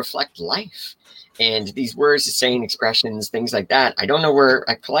just reflect life. And these words, saying, expressions, things like that, I don't know where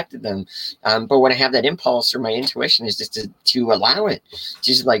I collected them. But when I have that impulse or my intuition is just to allow it,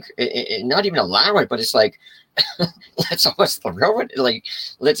 just like not even allow it, but it's like, let's almost throw it. Like,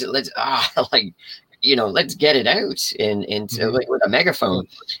 let's like, let's get it out and like with a megaphone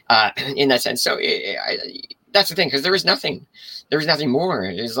in that sense. So that's the thing, because there was nothing more.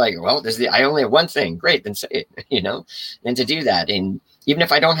 It's like, well, I only have one thing. Great, then say it, and to do that. And even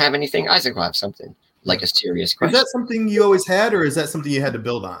if I don't have anything, Isaac will have something, like a serious question. Is that something you always had, or is that something you had to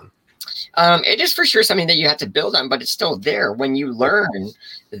build on? It is for sure something that you have to build on, but it's still there when you learn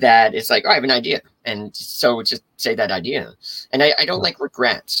that it's like, oh, I have an idea. And so just say that idea. And I don't like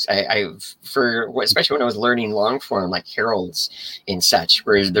regrets. Especially when I was learning long form, like Heralds and such,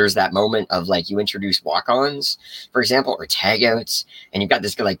 where there's that moment of like, you introduce walk-ons, for example, or tag outs, and you've got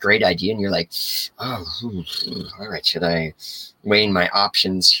this like great idea and you're like, oh, all right, should I weighing my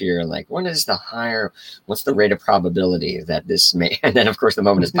options here? Like, what's the rate of probability that this may, and then of course the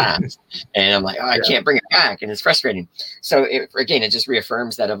moment has passed and I'm like, oh, I can't bring it back. And it's frustrating. So it just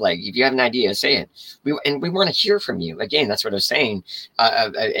reaffirms that of like, if you have an idea, say it. We want to hear from you. Again, that's what I was saying.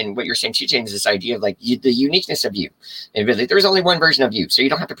 And what you're saying too, James, is this idea of like the uniqueness of you. And really, there's only one version of you. So you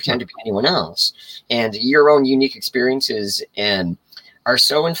don't have to pretend to be anyone else. And your own unique experiences are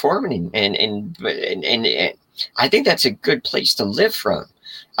so informative. And I think that's a good place to live from.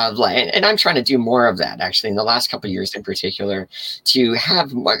 And I'm trying to do more of that actually in the last couple of years in particular, to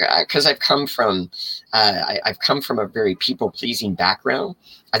have, because I've come from a very people-pleasing background.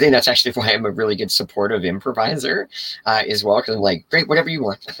 I think that's actually why I'm a really good supportive improviser as well, because I'm like, great, whatever you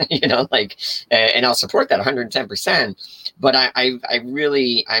want, and I'll support that 110%. But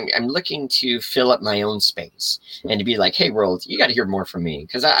I'm looking to fill up my own space and to be like, hey, world, you got to hear more from me,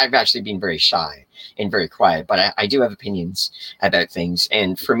 because I've actually been very shy and very quiet, but I do have opinions about things.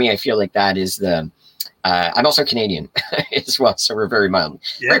 And for me, I feel like that is I'm also Canadian as well, so we're very mild,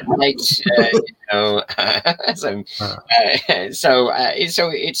 very polite, so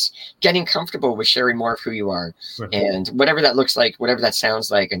it's getting comfortable with sharing more of who you are, and whatever that looks like, whatever that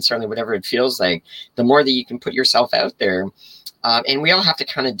sounds like, and certainly whatever it feels like, the more that you can put yourself out there. And we all have to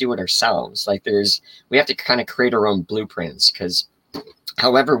kind of do it ourselves. Like we have to kind of create our own blueprints, because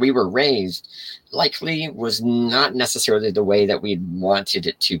however we were raised likely was not necessarily the way that we wanted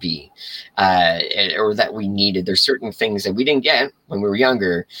it to be, or that we needed. There's certain things that we didn't get when we were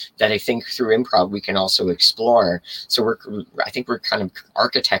younger that I think through improv we can also explore. So I think we're kind of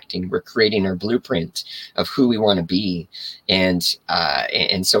we're creating our blueprint of who we want to be. And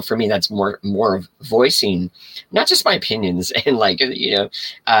so for me, that's more of voicing, not just my opinions and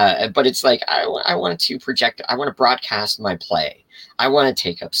but it's like, I want to broadcast my play. I want to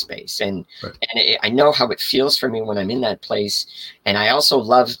take up space, and I know how it feels for me when I'm in that place. And I also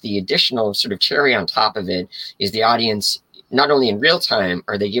love the additional sort of cherry on top of it is the audience. Not only in real time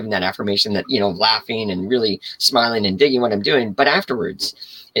are they giving that affirmation that, laughing and really smiling and digging what I'm doing, but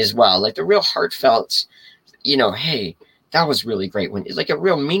afterwards as well, like the real heartfelt, hey, that was really great. When it's like a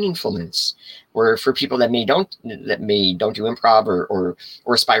real meaningfulness, where for people that don't do improv or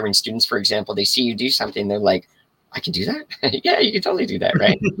aspiring students, for example, they see you do something, they're like, I can do that. Yeah, you can totally do that,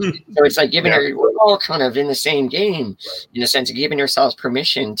 right? So it's like we're all kind of in the same game, in a sense of giving ourselves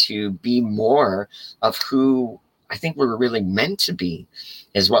permission to be more of who I think we're really meant to be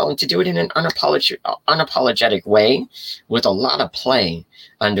as well, and to do it in an unapologetic way with a lot of play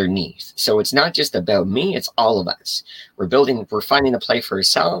underneath. So it's not just about me, it's all of us. We're finding a play for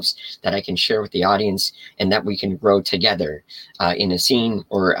ourselves that I can share with the audience, and that we can grow together in a scene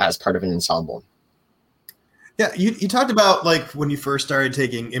or as part of an ensemble. Yeah, you talked about like when you first started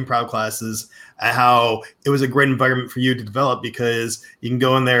taking improv classes, how it was a great environment for you to develop because you can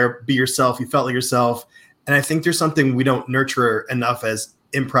go in there, be yourself, you felt like yourself. And I think there's something we don't nurture enough as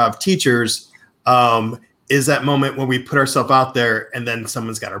improv teachers, is that moment when we put ourselves out there and then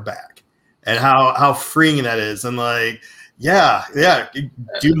someone's got our back, and how freeing that is. And like,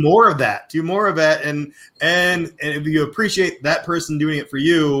 do more of that. And if you appreciate that person doing it for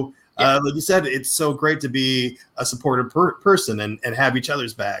you, Like you said, it's so great to be a supportive person and have each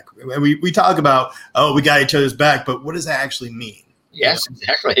other's back. And we talk about, oh, we got each other's back, but what does that actually mean? Yes,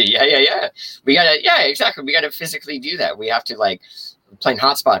 exactly. Yeah. We gotta physically do that. We have to, like, playing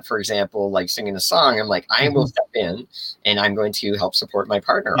Hotspot, for example, like singing a song. I'm like, I will step in and I'm going to help support my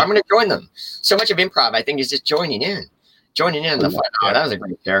partner. I'm going to join them. So much of improv, I think, is just joining in the fun. Oh, that was a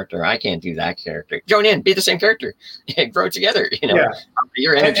great character. I can't do that character. Join in, be the same character, grow together.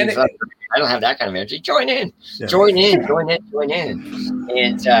 Your energy. I don't have that kind of energy. Join in, join in.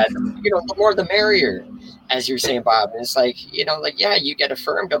 And the more the merrier, as you're saying, Bob. And it's like, you get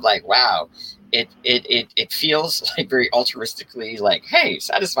affirmed of like, wow, it feels like very altruistically, like, hey,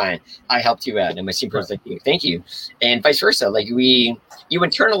 satisfying. I helped you out, and my team like, thank you, and vice versa. Like you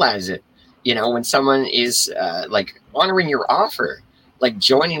internalize it. When someone is like honoring your offer, like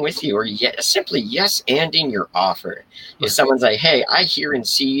joining with you, or simply yes-anding your offer. If someone's like, hey, I hear and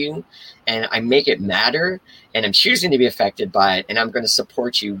see you, and I make it matter, and I'm choosing to be affected by it, and I'm going to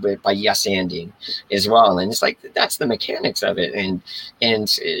support you by yes-anding as well. And it's like, that's the mechanics of it. And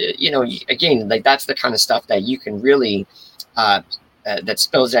again, like, that's the kind of stuff that you can really that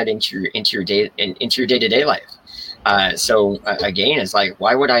spills out into your day-to-day life. So again, it's like,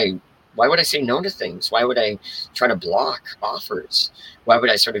 why would I say no to things? Why would I try to block offers? Why would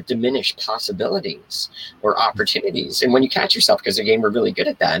I sort of diminish possibilities or opportunities? And when you catch yourself, because again, we're really good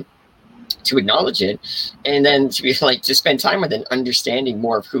at that, to acknowledge it, and then to be like, to spend time with it, understanding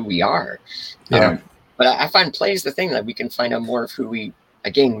more of who we are. But I find play is the thing that we can find out more of who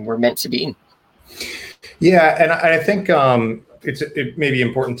we're meant to be. Yeah, and I think it may be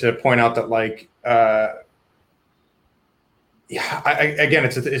important to point out that, like, again,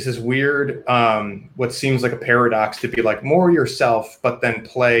 it's this weird, what seems like a paradox to be like more yourself, but then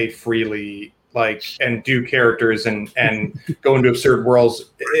play freely, like, and do characters and go into absurd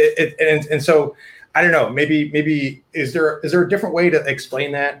worlds. And so I don't know, maybe is there a different way to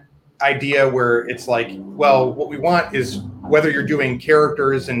explain that idea where it's like, well, what we want is, whether you're doing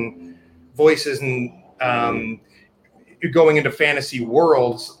characters and voices and you're going into fantasy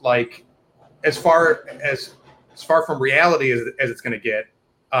worlds, like, as far from reality as it's going to get,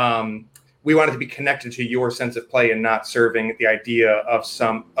 we want it to be connected to your sense of play and not serving the idea of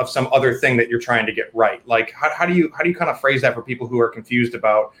some other thing that you're trying to get right. Like, how do you kind of phrase that for people who are confused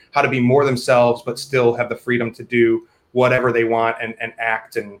about how to be more themselves but still have the freedom to do whatever they want and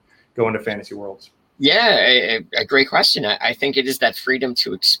act and go into fantasy worlds? Yeah, a great question. I think it is that freedom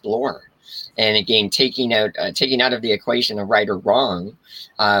to explore. And again, taking out of the equation of right or wrong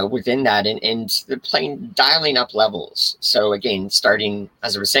within that, and dialing up levels. So again, starting,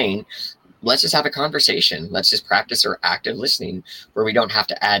 as I was saying, let's just have a conversation. Let's just practice our active listening, where we don't have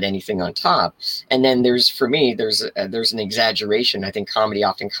to add anything on top. And then there's an exaggeration. I think comedy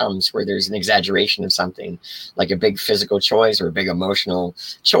often comes where there's an exaggeration of something, like a big physical choice or a big emotional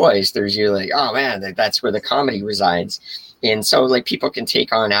choice. There's usually like, oh man, that's where the comedy resides. And so, like, people can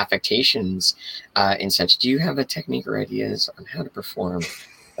take on affectations and such. Do you have a technique or ideas on how to perform?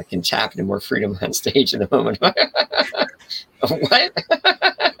 I can tap into more freedom on stage in the moment. What?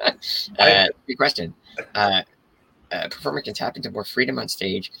 Good question. Performer can tap into more freedom on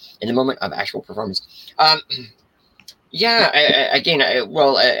stage in the moment of actual performance. As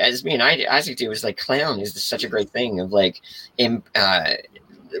me and Isaac do, is like, clown is such a great thing of like,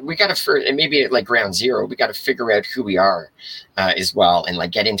 we got to, and maybe at like ground zero, we got to figure out who we are as well, and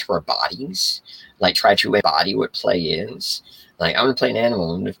like get into our bodies, like try to embody what play is. Like, I'm going to play an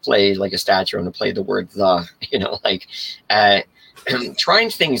animal. I'm going to play like a statue. I'm going to play the word the, trying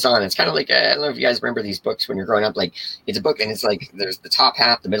things on. It's kind of like, I don't know if you guys remember these books when you're growing up, like, it's a book and it's like, there's the top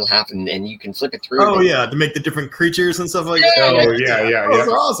half, the middle half, and you can flip it through. Oh yeah. To make the different creatures and stuff like that. Oh yeah. Those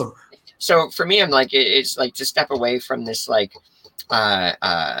are awesome. So for me, I'm like, it's like to step away from this, like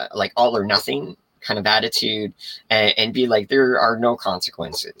all or nothing kind of attitude, and be like, there are no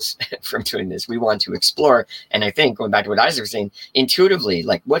consequences from doing this. We want to explore. And I think, going back to what Isaac was saying, intuitively,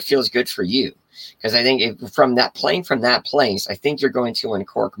 like, what feels good for you? Because I think from that place, I think you're going to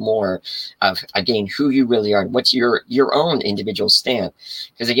uncork more of, again, who you really are, what's your own individual stamp.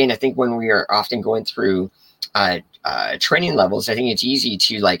 Because again, I think when we are often going through training levels, I think it's easy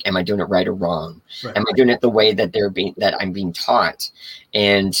to like, am I doing it right or wrong? Right. Am I doing it the way that I'm being taught?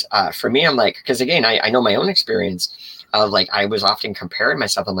 And for me, I'm like, because again, I know my own experience of like, I was often comparing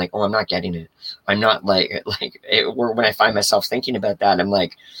myself. I'm like, oh, I'm not getting it. I'm not when I find myself thinking about that, I'm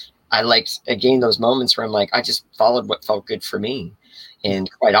like, I like, again, those moments where I'm like, I just followed what felt good for me.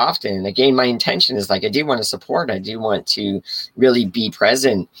 And quite often, again, my intention is like, I do want to support. I do want to really be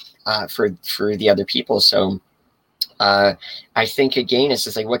present for the other people. So I think again, it's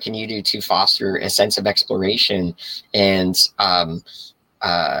just like, what can you do to foster a sense of exploration and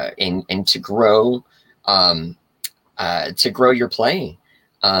to grow your play.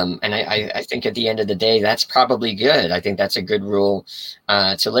 And I think at the end of the day, that's probably good. I think that's a good rule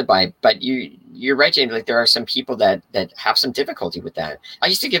to live by. But you're right, James. Like, there are some people that have some difficulty with that. I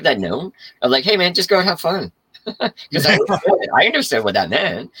used to give that no, of like, hey man, just go and have fun, because I understood what that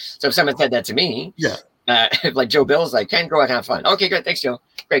meant. So if someone said that to me, like Joe Bill's like, Ken, go out and have fun. Okay, good, thanks, Joe.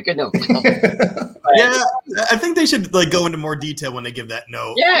 Great, good no. Yeah, I think they should like go into more detail when they give that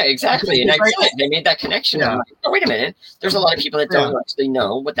no. Yeah, exactly. And I realized they made that connection. I'm like, oh, wait a minute. There's a lot of people that don't actually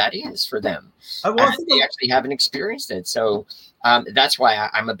know what that is for them. They actually haven't experienced it. So that's why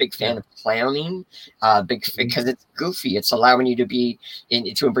I'm a big fan of clowning, because it's goofy. It's allowing you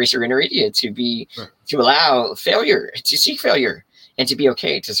to embrace your inner idiot, to allow failure, to seek failure, and to be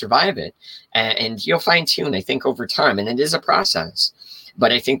okay, to survive it. And you'll fine tune, I think, over time. And it is a process.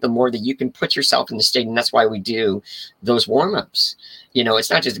 But I think the more that you can put yourself in the state, and that's why we do those warm-ups.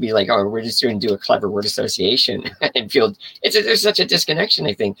 It's not just to be like, oh, we're just going to do a clever word association and feel there's such a disconnection,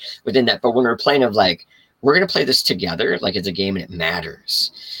 I think, within that. But when we're playing of like, we're going to play this together, like it's a game and it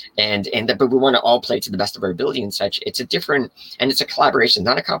matters. But we want to all play to the best of our ability and such. It's it's a collaboration,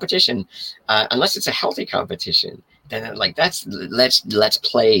 not a competition, unless it's a healthy competition. Then like let's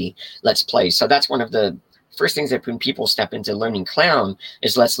play. So that's one of the first things that when people step into learning clown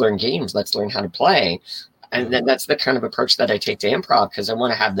is let's learn games, let's learn how to play. And that's the kind of approach that I take to improv, because I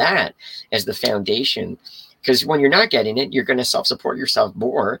want to have that as the foundation. Because when you're not getting it, you're going to self-support yourself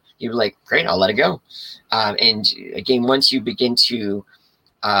more. You're like, great, I'll let it go. And again, once you begin to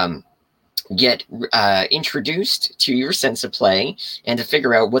get introduced to your sense of play and to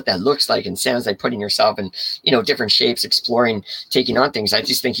figure out what that looks like and sounds like, putting yourself in different shapes, exploring, taking on things, I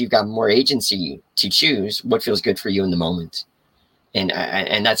just think you've got more agency to choose what feels good for you in the moment. And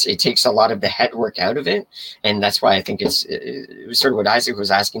it takes a lot of the head work out of it. And that's why I think it was sort of what Isaac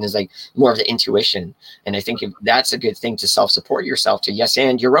was asking, is like more of the intuition. And I think that's a good thing to self-support yourself, to yes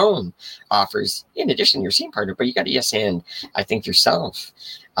and your own offers in addition to your scene partner, but you got to yes and I think yourself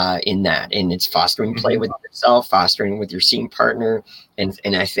in that. And it's fostering play with yourself, fostering with your scene partner. And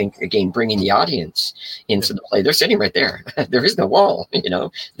I think, again, bringing the audience into the play. They're sitting right there. There is no wall,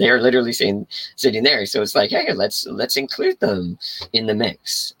 they are literally sitting there. So it's like, hey, let's include them in the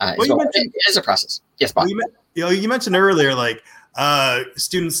mix. It is a process. Yes, Bob. You mentioned earlier, like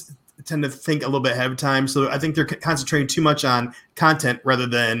students tend to think a little bit ahead of time. So I think they're concentrating too much on content rather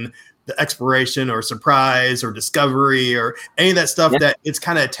than the exploration or surprise or discovery or any of that stuff that it's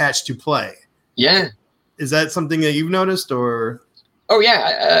kind of attached to play. Yeah. Is that something that you've noticed, or? Oh,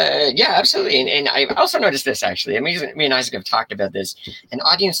 yeah. Yeah, absolutely. And I also noticed this, actually. I mean, me and Isaac have talked about this. An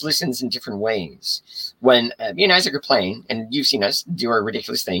audience listens in different ways. When me and Isaac are playing, and you've seen us do our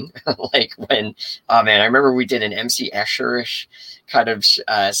ridiculous thing, like when, I remember we did an MC Escher-ish kind of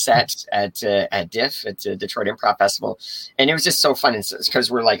set at DIF, at Detroit Improv Festival. And it was just so fun. It's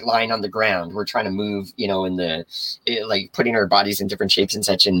because we're like lying on the ground. We're trying to move, like putting our bodies in different shapes and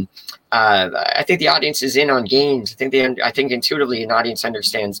such. And I think the audience is in on games. I think intuitively an audience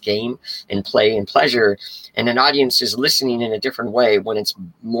understands game and play and pleasure, and an audience is listening in a different way when it's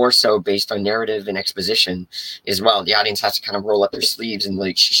more so based on narrative and exposition as well. The audience has to kind of roll up their sleeves and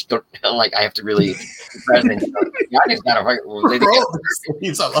like, like I have to really be present. The audience got to roll up their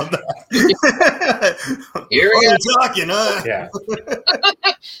sleeves. I love that. Here we go. Talking, huh? Yeah.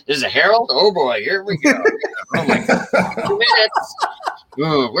 This is a Herald. Oh boy, here we go. Oh my God. 2 minutes.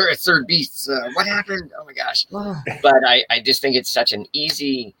 Ooh, we're at third beats. What happened? Oh my gosh. But I just think it's such an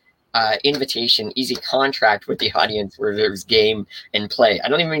easy invitation, easy contract with the audience where there's game and play. I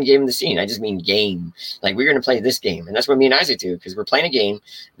don't even mean game in the scene. I just mean game. Like, we're going to play this game. And that's what me and Isaac do, because we're playing a game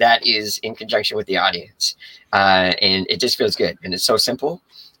that is in conjunction with the audience. And it just feels good. And it's so simple.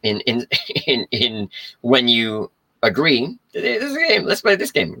 In when you agree, this is a game. Let's play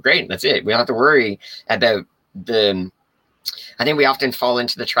this game. Great. That's it. We don't have to worry about I think we often fall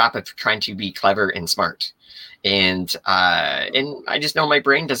into the trap of trying to be clever and smart. And I just know my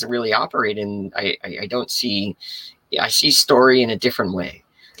brain doesn't really operate, and I see story in a different way.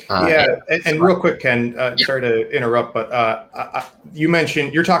 And real quick, Ken, sorry to interrupt, but you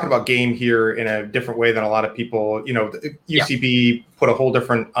mentioned you're talking about game here in a different way than a lot of people. UCB put a whole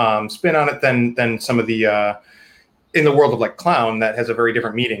different spin on it than some of the in the world of like clown that has a very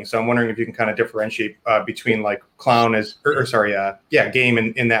different meaning. So I'm wondering if you can kind of differentiate between like clown game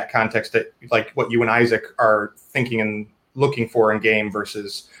in that context, that like what you and Isaac are thinking and looking for in game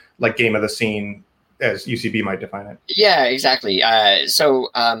versus like game of the scene as UCB might define it. Yeah, exactly. So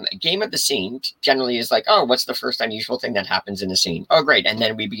game of the scene generally is like, oh, what's the first unusual thing that happens in the scene? Oh, great. And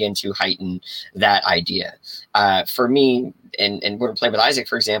then we begin to heighten that idea. For me, and when we play with Isaac,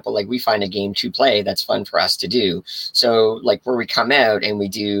 for example, like we find a game to play that's fun for us to do. So like where we come out and we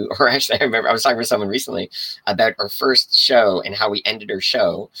do, or actually I remember I was talking with someone recently about our first show and how we ended our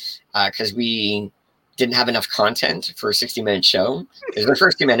show because we didn't have enough content for a 60-minute show. It was our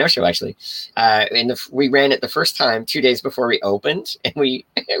first 2-man no show, actually. We ran it the first time 2 days before we opened, and we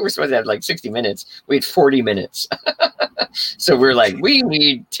were supposed to have like 60 minutes. We had 40 minutes. So we're like, we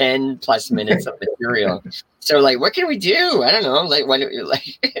need 10 plus minutes of material. So like, what can we do? I don't know. Like, what?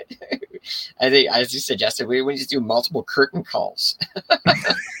 Like, I think I just suggested we just do multiple curtain calls.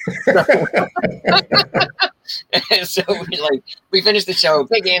 So we finished the show,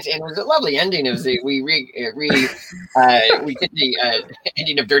 big dance, and it was a lovely ending. It was we did the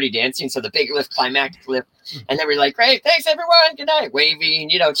ending of Dirty Dancing, so the big lift, climactic lift, and then we're like, great, thanks everyone, good night,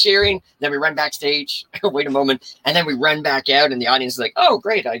 waving, cheering. Then we run backstage, wait a moment, and then we run back out, and the audience is like, oh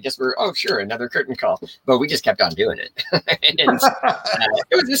great, I guess sure, another curtain call, but we just kept on doing it. And it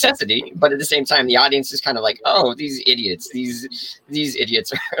was a necessity, but at the same time, the audience is kind of like, oh, these idiots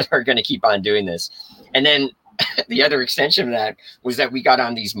are going to keep on doing this. And then the other extension of that was that we got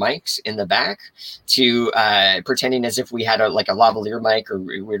on these mics in the back to pretending as if we had a lavalier mic or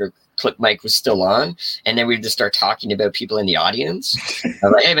a clip mic was still on. And then we'd just start talking about people in the audience.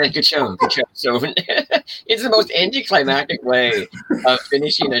 I'm like, hey man, good show. So it's the most anticlimactic way of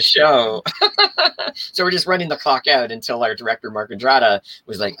finishing a show. So we're just running the clock out until our director, Mark Andrada,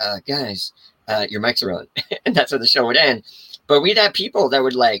 was like, guys, your mics are on. And that's how the show would end. But we'd have people that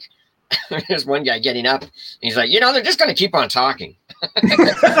would like, there's one guy getting up and he's like, they're just going to keep on talking. But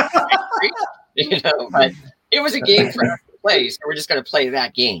it was a game for us to play, so we're just going to play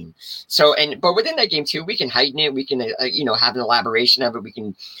that game. So, but within that game too, we can heighten it. We can, have an elaboration of it. We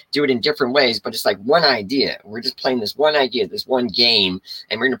can do it in different ways, but it's like one idea. We're just playing this one idea, this one game,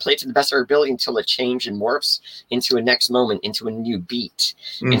 and we're going to play it to the best of our ability until it changes and morphs into a next moment, into a new beat.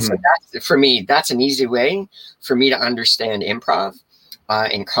 Mm-hmm. And so that's, for me, that's an easy way for me to understand improv.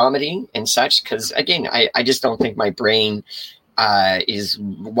 In comedy and such, because again, I just don't think my brain is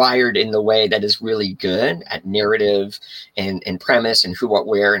wired in the way that is really good at narrative and premise and who, what,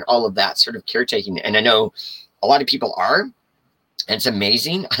 where, and all of that sort of caretaking. And I know a lot of people are, and it's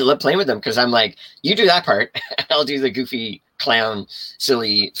amazing. I love playing with them because I'm like, you do that part, and I'll do the goofy, clown,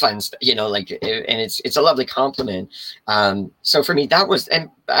 silly, fun stuff, and it's a lovely compliment. So for me, that was, and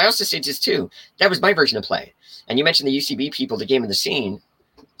I also say this too, that was my version of play. And you mentioned the UCB people, the game of the scene.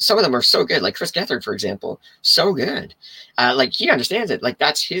 Some of them are so good, like Chris Gethard, for example, so good. Like he understands it. Like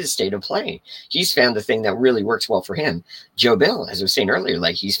that's his state of play. He's found the thing that really works well for him. Joe Bill, as I was saying earlier,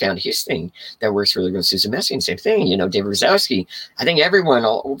 like he's found his thing that works really well. Susan Messian, same thing. David Rosowski. I think everyone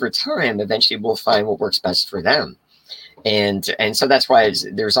all over time eventually will find what works best for them. And so that's why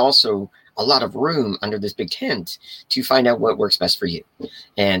there's also a lot of room under this big tent to find out what works best for you.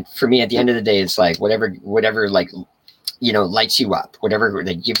 And for me, at the end of the day, it's like whatever like, lights you up, whatever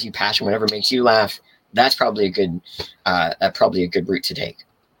that gives you passion, whatever makes you laugh. That's probably a good route to take.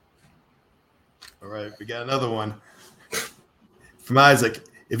 All right, we got another one from Isaac.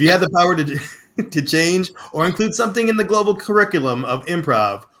 If you had the power to change or include something in the global curriculum of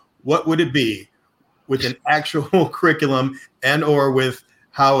improv, what would it be? With an actual curriculum and or with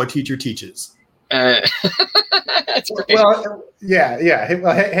how a teacher teaches? That's great. Well, yeah.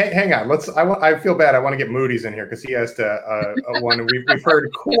 Well, hang on. I feel bad. I want to get Moody's in here because he has to one. We've heard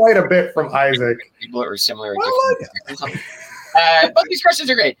quite a bit from Isaac. People are similar. But these questions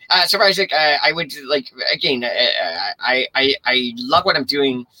are great. So for Isaac, I would like again. I love what I'm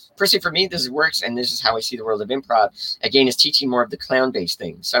doing. Personally, for me, this works, and this is how I see the world of improv. Again, is teaching more of the clown-based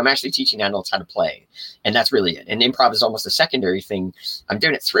things. So I'm actually teaching adults how to play, and that's really it. And improv is almost a secondary thing. I'm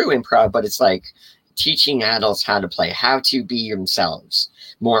doing it through improv, but it's like teaching adults how to play, how to be themselves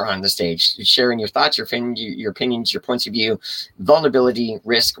more on the stage, sharing your thoughts, your opinions, your points of view, vulnerability,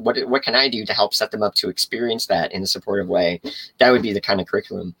 risk. What can I do to help set them up to experience that in a supportive way? That would be the kind of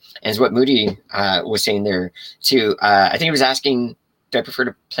curriculum. And as what Moody was saying there too, I think he was asking, do I prefer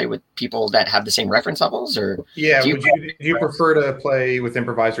to play with people that have the same reference levels, or do you prefer to play with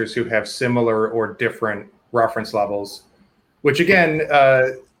improvisers who have similar or different reference levels? Which again,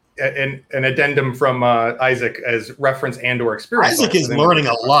 an addendum from Isaac as reference and or experience. Isaac is learning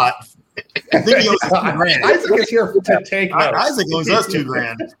a lot. I think he owes $2,000. Isaac is here to take notes. Isaac owes us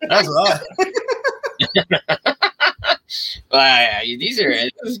 $2,000. That's what this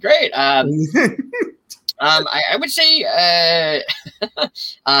is great. I would say,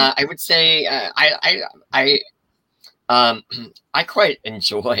 I quite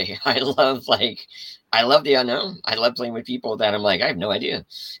enjoy. I love the unknown. I love playing with people that I'm like, I have no idea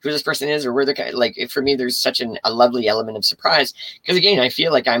who this person is or where they're like. For me, there's such a lovely element of surprise because again, I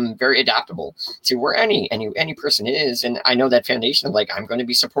feel like I'm very adaptable to where any person is, and I know that foundation of like I'm going to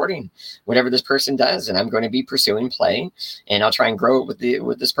be supporting whatever this person does, and I'm going to be pursuing play, and I'll try and grow it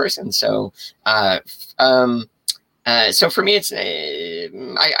with this person. So, so for me, it's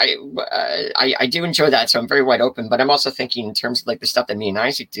I do enjoy that. So I'm very wide open, but I'm also thinking in terms of like the stuff that me and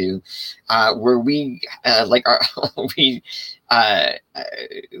Isaac do, where we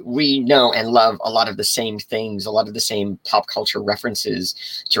we know and love a lot of the same things, a lot of the same pop culture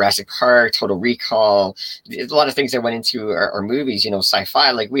references, Jurassic Park, Total Recall, a lot of things that went into our movies,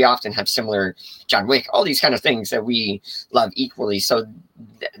 sci-fi. Like we often have similar, John Wick, all these kind of things that we love equally. So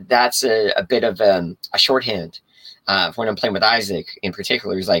that's a bit of a shorthand. When I'm playing with Isaac in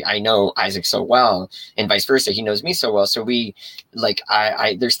particular, he's like, I know Isaac so well, and vice versa. He knows me so well. So we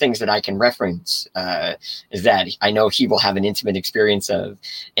there's things that I can reference that I know he will have an intimate experience of,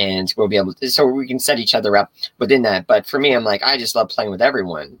 and we'll be able to, so we can set each other up within that. But for me, I'm like, I just love playing with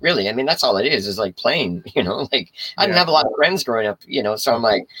everyone. Really. I mean, that's all it is like playing, like I didn't have a lot of friends growing up, so I'm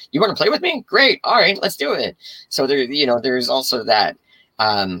like, you want to play with me? Great. All right, let's do it. So there, there's also that,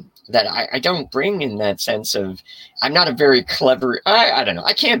 that I don't bring in that sense of I'm not a very clever. I don't know.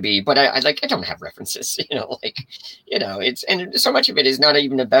 I can be, but I don't have references. It's and so much of it is not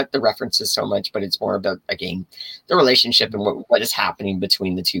even about the references so much, but it's more about again the relationship and what is happening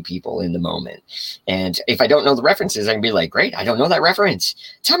between the two people in the moment. And if I don't know the references, I can be like, great, I don't know that reference.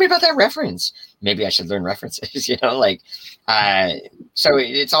 Tell me about that reference. Maybe I should learn references. So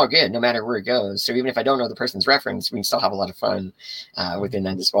it's all good no matter where it goes. So even if I don't know the person's reference, we can still have a lot of fun within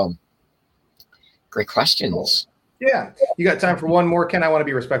that as well. Great questions. Yeah. You got time for one more, Ken? I want to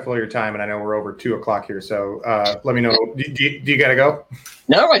be respectful of your time, and I know we're over 2:00 here. So let me know. Do you got to go?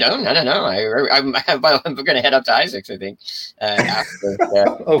 No, I don't. No. I'm going to head up to Isaac's, I think. After,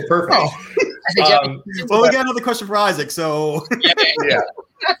 oh, perfect. Well, we got another question for Isaac. So yeah.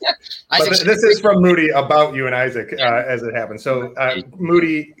 But this is from Moody about you and Isaac as it happens. So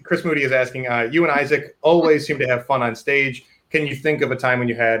Chris Moody is asking, you and Isaac always seem to have fun on stage. Can you think of a time when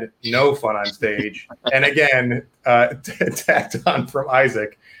you had no fun on stage? And again, tacked on from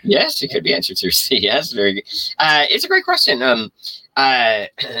Isaac. Yes, it could be answered to C. Yes, very good. It's a great question. I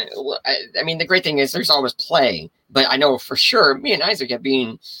mean, the great thing is there's always play, but I know for sure me and Isaac have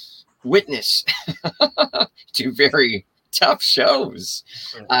been witness to very tough shows.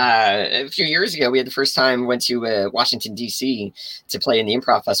 A few years ago, we had the first time went to Washington, D.C. to play in the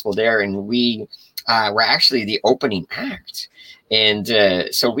Improv Festival there, and we were actually the opening act. And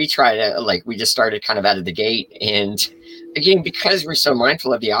so we tried to, we just started kind of out of the gate. And again, because we're so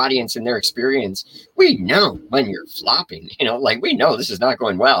mindful of the audience and their experience, we know when you're flopping, we know this is not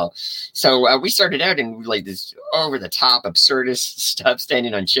going well. So we started out in this over the top absurdist stuff,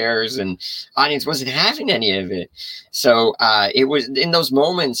 standing on chairs, and audience wasn't having any of it. So it was in those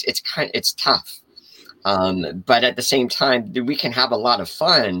moments, it's tough. But at the same time, we can have a lot of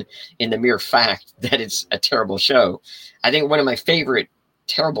fun in the mere fact that it's a terrible show. I think one of my favorite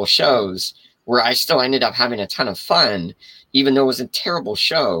terrible shows where I still ended up having a ton of fun, even though it was a terrible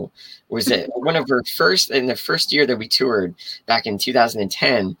show, was that in the first year that we toured back in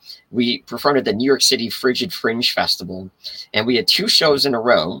 2010, we performed at the New York City Frigid Fringe Festival. And we had 2 shows in a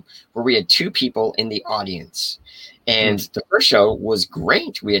row where we had 2 people in the audience. And the first show was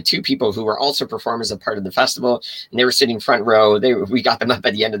great. We had 2 people who were also performers as part of the festival, and they were sitting front row. We got them up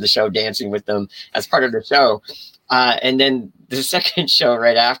at the end of the show, dancing with them as part of the show. And then the second show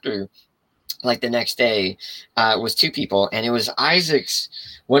right after, the next day, was 2 people, and it was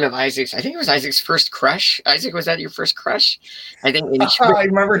one of Isaac's, I think it was Isaac's first crush. Isaac, was that your first crush? I think. I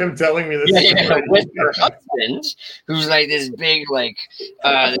remember him telling me this. Yeah, with her husband, who's this big,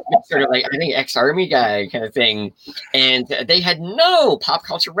 sort of I think ex-army guy kind of thing. And they had no pop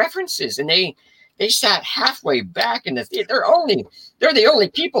culture references, and they sat halfway back in the theater. They're the only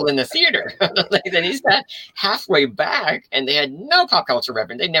people in the theater. They sat halfway back, and they had no pop culture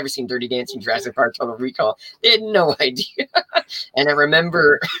reference. They'd never seen Dirty Dancing, Jurassic Park, Total Recall. They had no idea. And I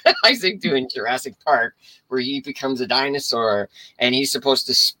remember Isaac doing Jurassic Park, where he becomes a dinosaur, and he's supposed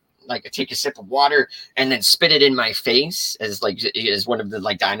to take a sip of water and then spit it in my face as one of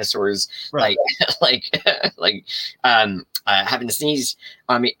the dinosaurs, right. Having to sneeze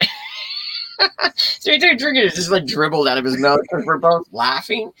on me. So he started drinking it, just like dribbled out of his mouth because we're both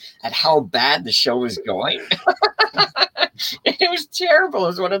laughing at how bad the show was going. It was terrible. It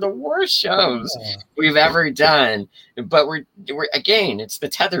was one of the worst shows we've ever done. But we're again, it's the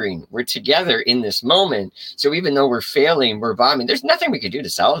tethering. We're together in this moment. So even though we're failing, we're bombing. There's nothing we could do to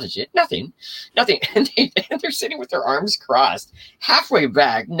salvage it. Nothing. And they're sitting with their arms crossed, halfway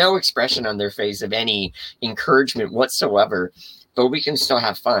back, no expression on their face of any encouragement whatsoever. But we can still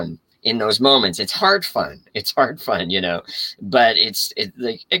have fun in those moments. It's hard fun, but it's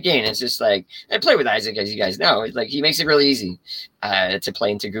like, again, it's just like, I play with Isaac, as you guys know. It's like, he makes it really easy to play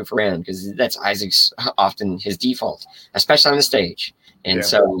and to goof around, because that's Isaac's often his default, especially on the stage. And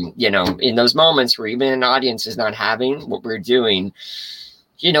so, in those moments where even an audience is not having what we're doing,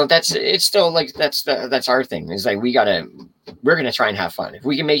 it's still like, that's our thing. It's like, we're going to try and have fun. If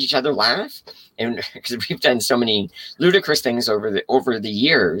we can make each other laugh, and because we've done so many ludicrous things over the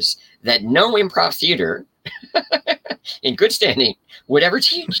years that no improv theater in good standing would ever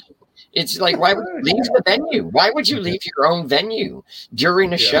teach. It's like, why would you leave the venue? Why would you leave your own venue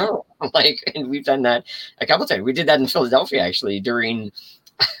during a show? And we've done that a couple of times. We did that in Philadelphia, actually, during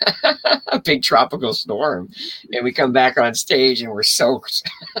a big tropical storm, and we come back on stage and we're soaked.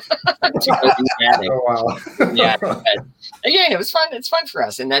 Oh, wow. Yeah. Again, it was fun. It's fun for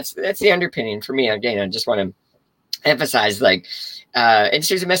us, and that's the underpinning for me. Again, I just want to emphasize, like, and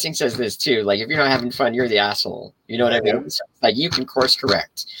Susan Messing says this too. Like, if you're not having fun, you're the asshole. You know what I mean? So, like, you can course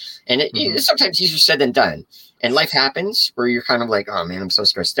correct, and it's sometimes easier said than done. And life happens where you're kind of like, oh man, I'm so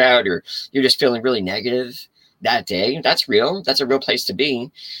stressed out, or you're just feeling really negative that day. That's real. That's a real place to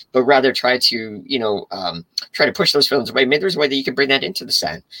be. But rather try to, try to push those feelings away. Maybe there's a way that you can bring that into the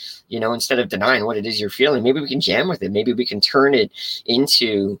set, instead of denying what it is you're feeling. Maybe we can jam with it. Maybe we can turn it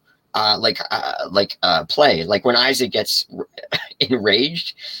into play. Like when Isaac gets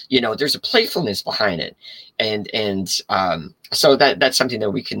enraged, there's a playfulness behind it. And so that's something that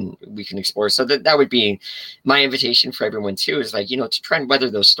we can explore. So that would be my invitation for everyone too, is like, to try and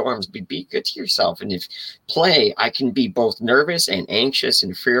weather those storms, be good to yourself. And if play, I can be both nervous and anxious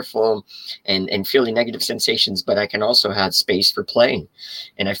and fearful and feeling negative sensations, but I can also have space for playing.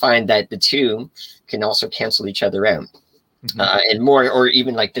 And I find that the two can also cancel each other out. And more, or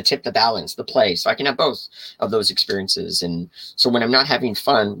even like the balance, the play. So I can have both of those experiences. And so when I'm not having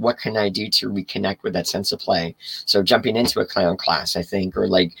fun, what can I do to reconnect with that sense of play? So jumping into a clown class, I think, or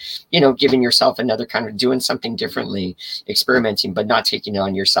like, giving yourself another kind of doing something differently, experimenting, but not taking it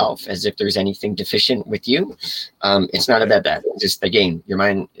on yourself as if there's anything deficient with you. It's not about that. Just, again, your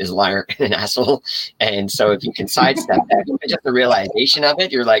mind is a liar and an asshole. And so if you can sidestep that, just the realization of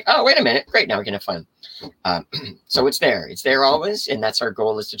it, you're like, oh, wait a minute. Great. Now we're going to have fun. So it's there always, and that's our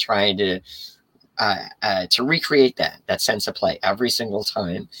goal, is to try to recreate that sense of play every single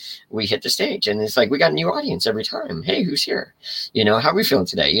time we hit the stage. And it's like, we got a new audience every time. Hey, who's here? How are we feeling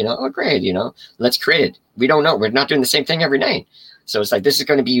today? Oh, great. Let's create it. We don't know. We're not doing the same thing every night. So it's like, this is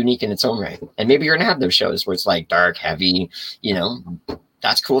going to be unique in its own right. And maybe you're going to have those shows where it's like dark, heavy,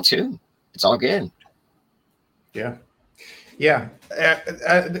 that's cool too. It's all good. Yeah. Yeah,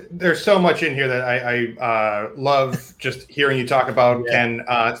 there's so much in here that I love just hearing you talk about. Ken,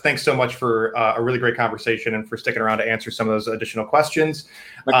 thanks so much for a really great conversation and for sticking around to answer some of those additional questions.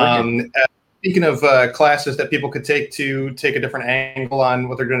 Speaking of classes that people could take to take a different angle on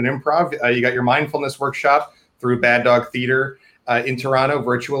what they're doing in improv, you got your mindfulness workshop through Bad Dog Theater in Toronto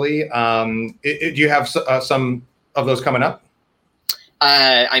virtually. Do you have some of those coming up?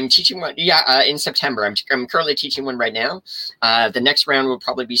 I'm teaching one. In September. I'm currently teaching one right now. The next round will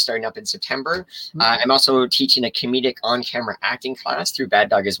probably be starting up in September. I'm also teaching a comedic on-camera acting class through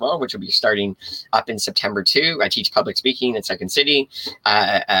Bad Dog as well, which will be starting up in September too. I teach public speaking at Second City,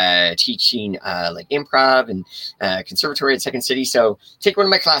 teaching like improv and conservatory at Second City. So take one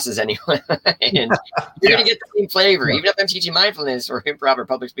of my classes anyway, and you're gonna get the same flavor. Even if I'm teaching mindfulness or improv or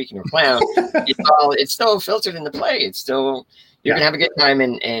public speaking or clown, it's still filtered in the play. It's still. You're going to have a good time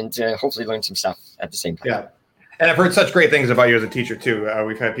and hopefully learn some stuff at the same time. Yeah. And I've heard such great things about you as a teacher, too.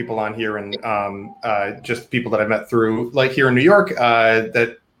 We've had people on here and just people that I've met through, like here in New York,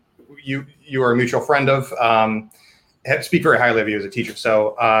 that you are a mutual friend of, speak very highly of you as a teacher.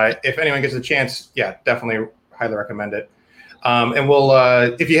 So if anyone gets a chance, definitely highly recommend it. And we'll,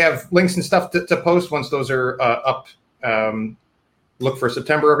 if you have links and stuff to post once those are up, look for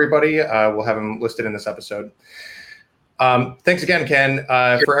September, everybody. We'll have them listed in this episode. Thanks again, Ken.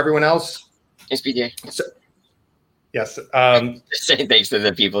 For everyone else, thanks, PJ. Yes. Just saying thanks to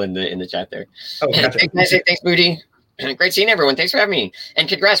the people in the chat there. Oh, gotcha. Thanks, Moody. Great seeing everyone. Thanks for having me. And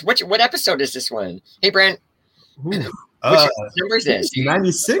congrats. What episode is this one? Hey, Brent. Which number is this?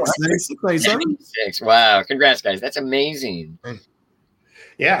 96, 97. 96. Wow. Congrats, guys. That's amazing.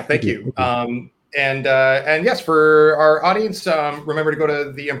 Yeah, thank you. And yes, for our audience, remember to go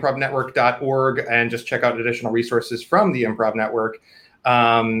to theimprovnetwork.org and just check out additional resources from the Improv Network.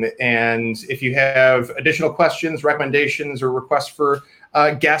 And if you have additional questions, recommendations, or requests for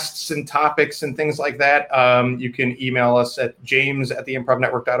guests and topics and things like that, you can email us at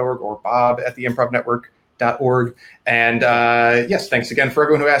james@theimprovnetwork.org or bob@theimprovnetwork.org. And yes, thanks again for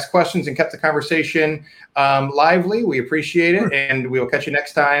everyone who asked questions and kept the conversation lively. We appreciate it, and we will catch you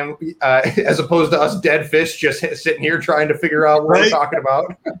next time, as opposed to us dead fish just sitting here trying to figure out what we're talking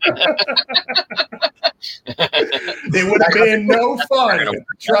about. It would have been no fun.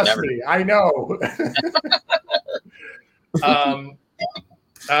 Trust me, I know. All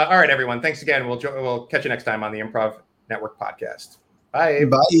right, everyone. Thanks again. We'll catch you next time on the Improv Network podcast. Bye.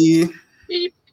 Bye. Beep.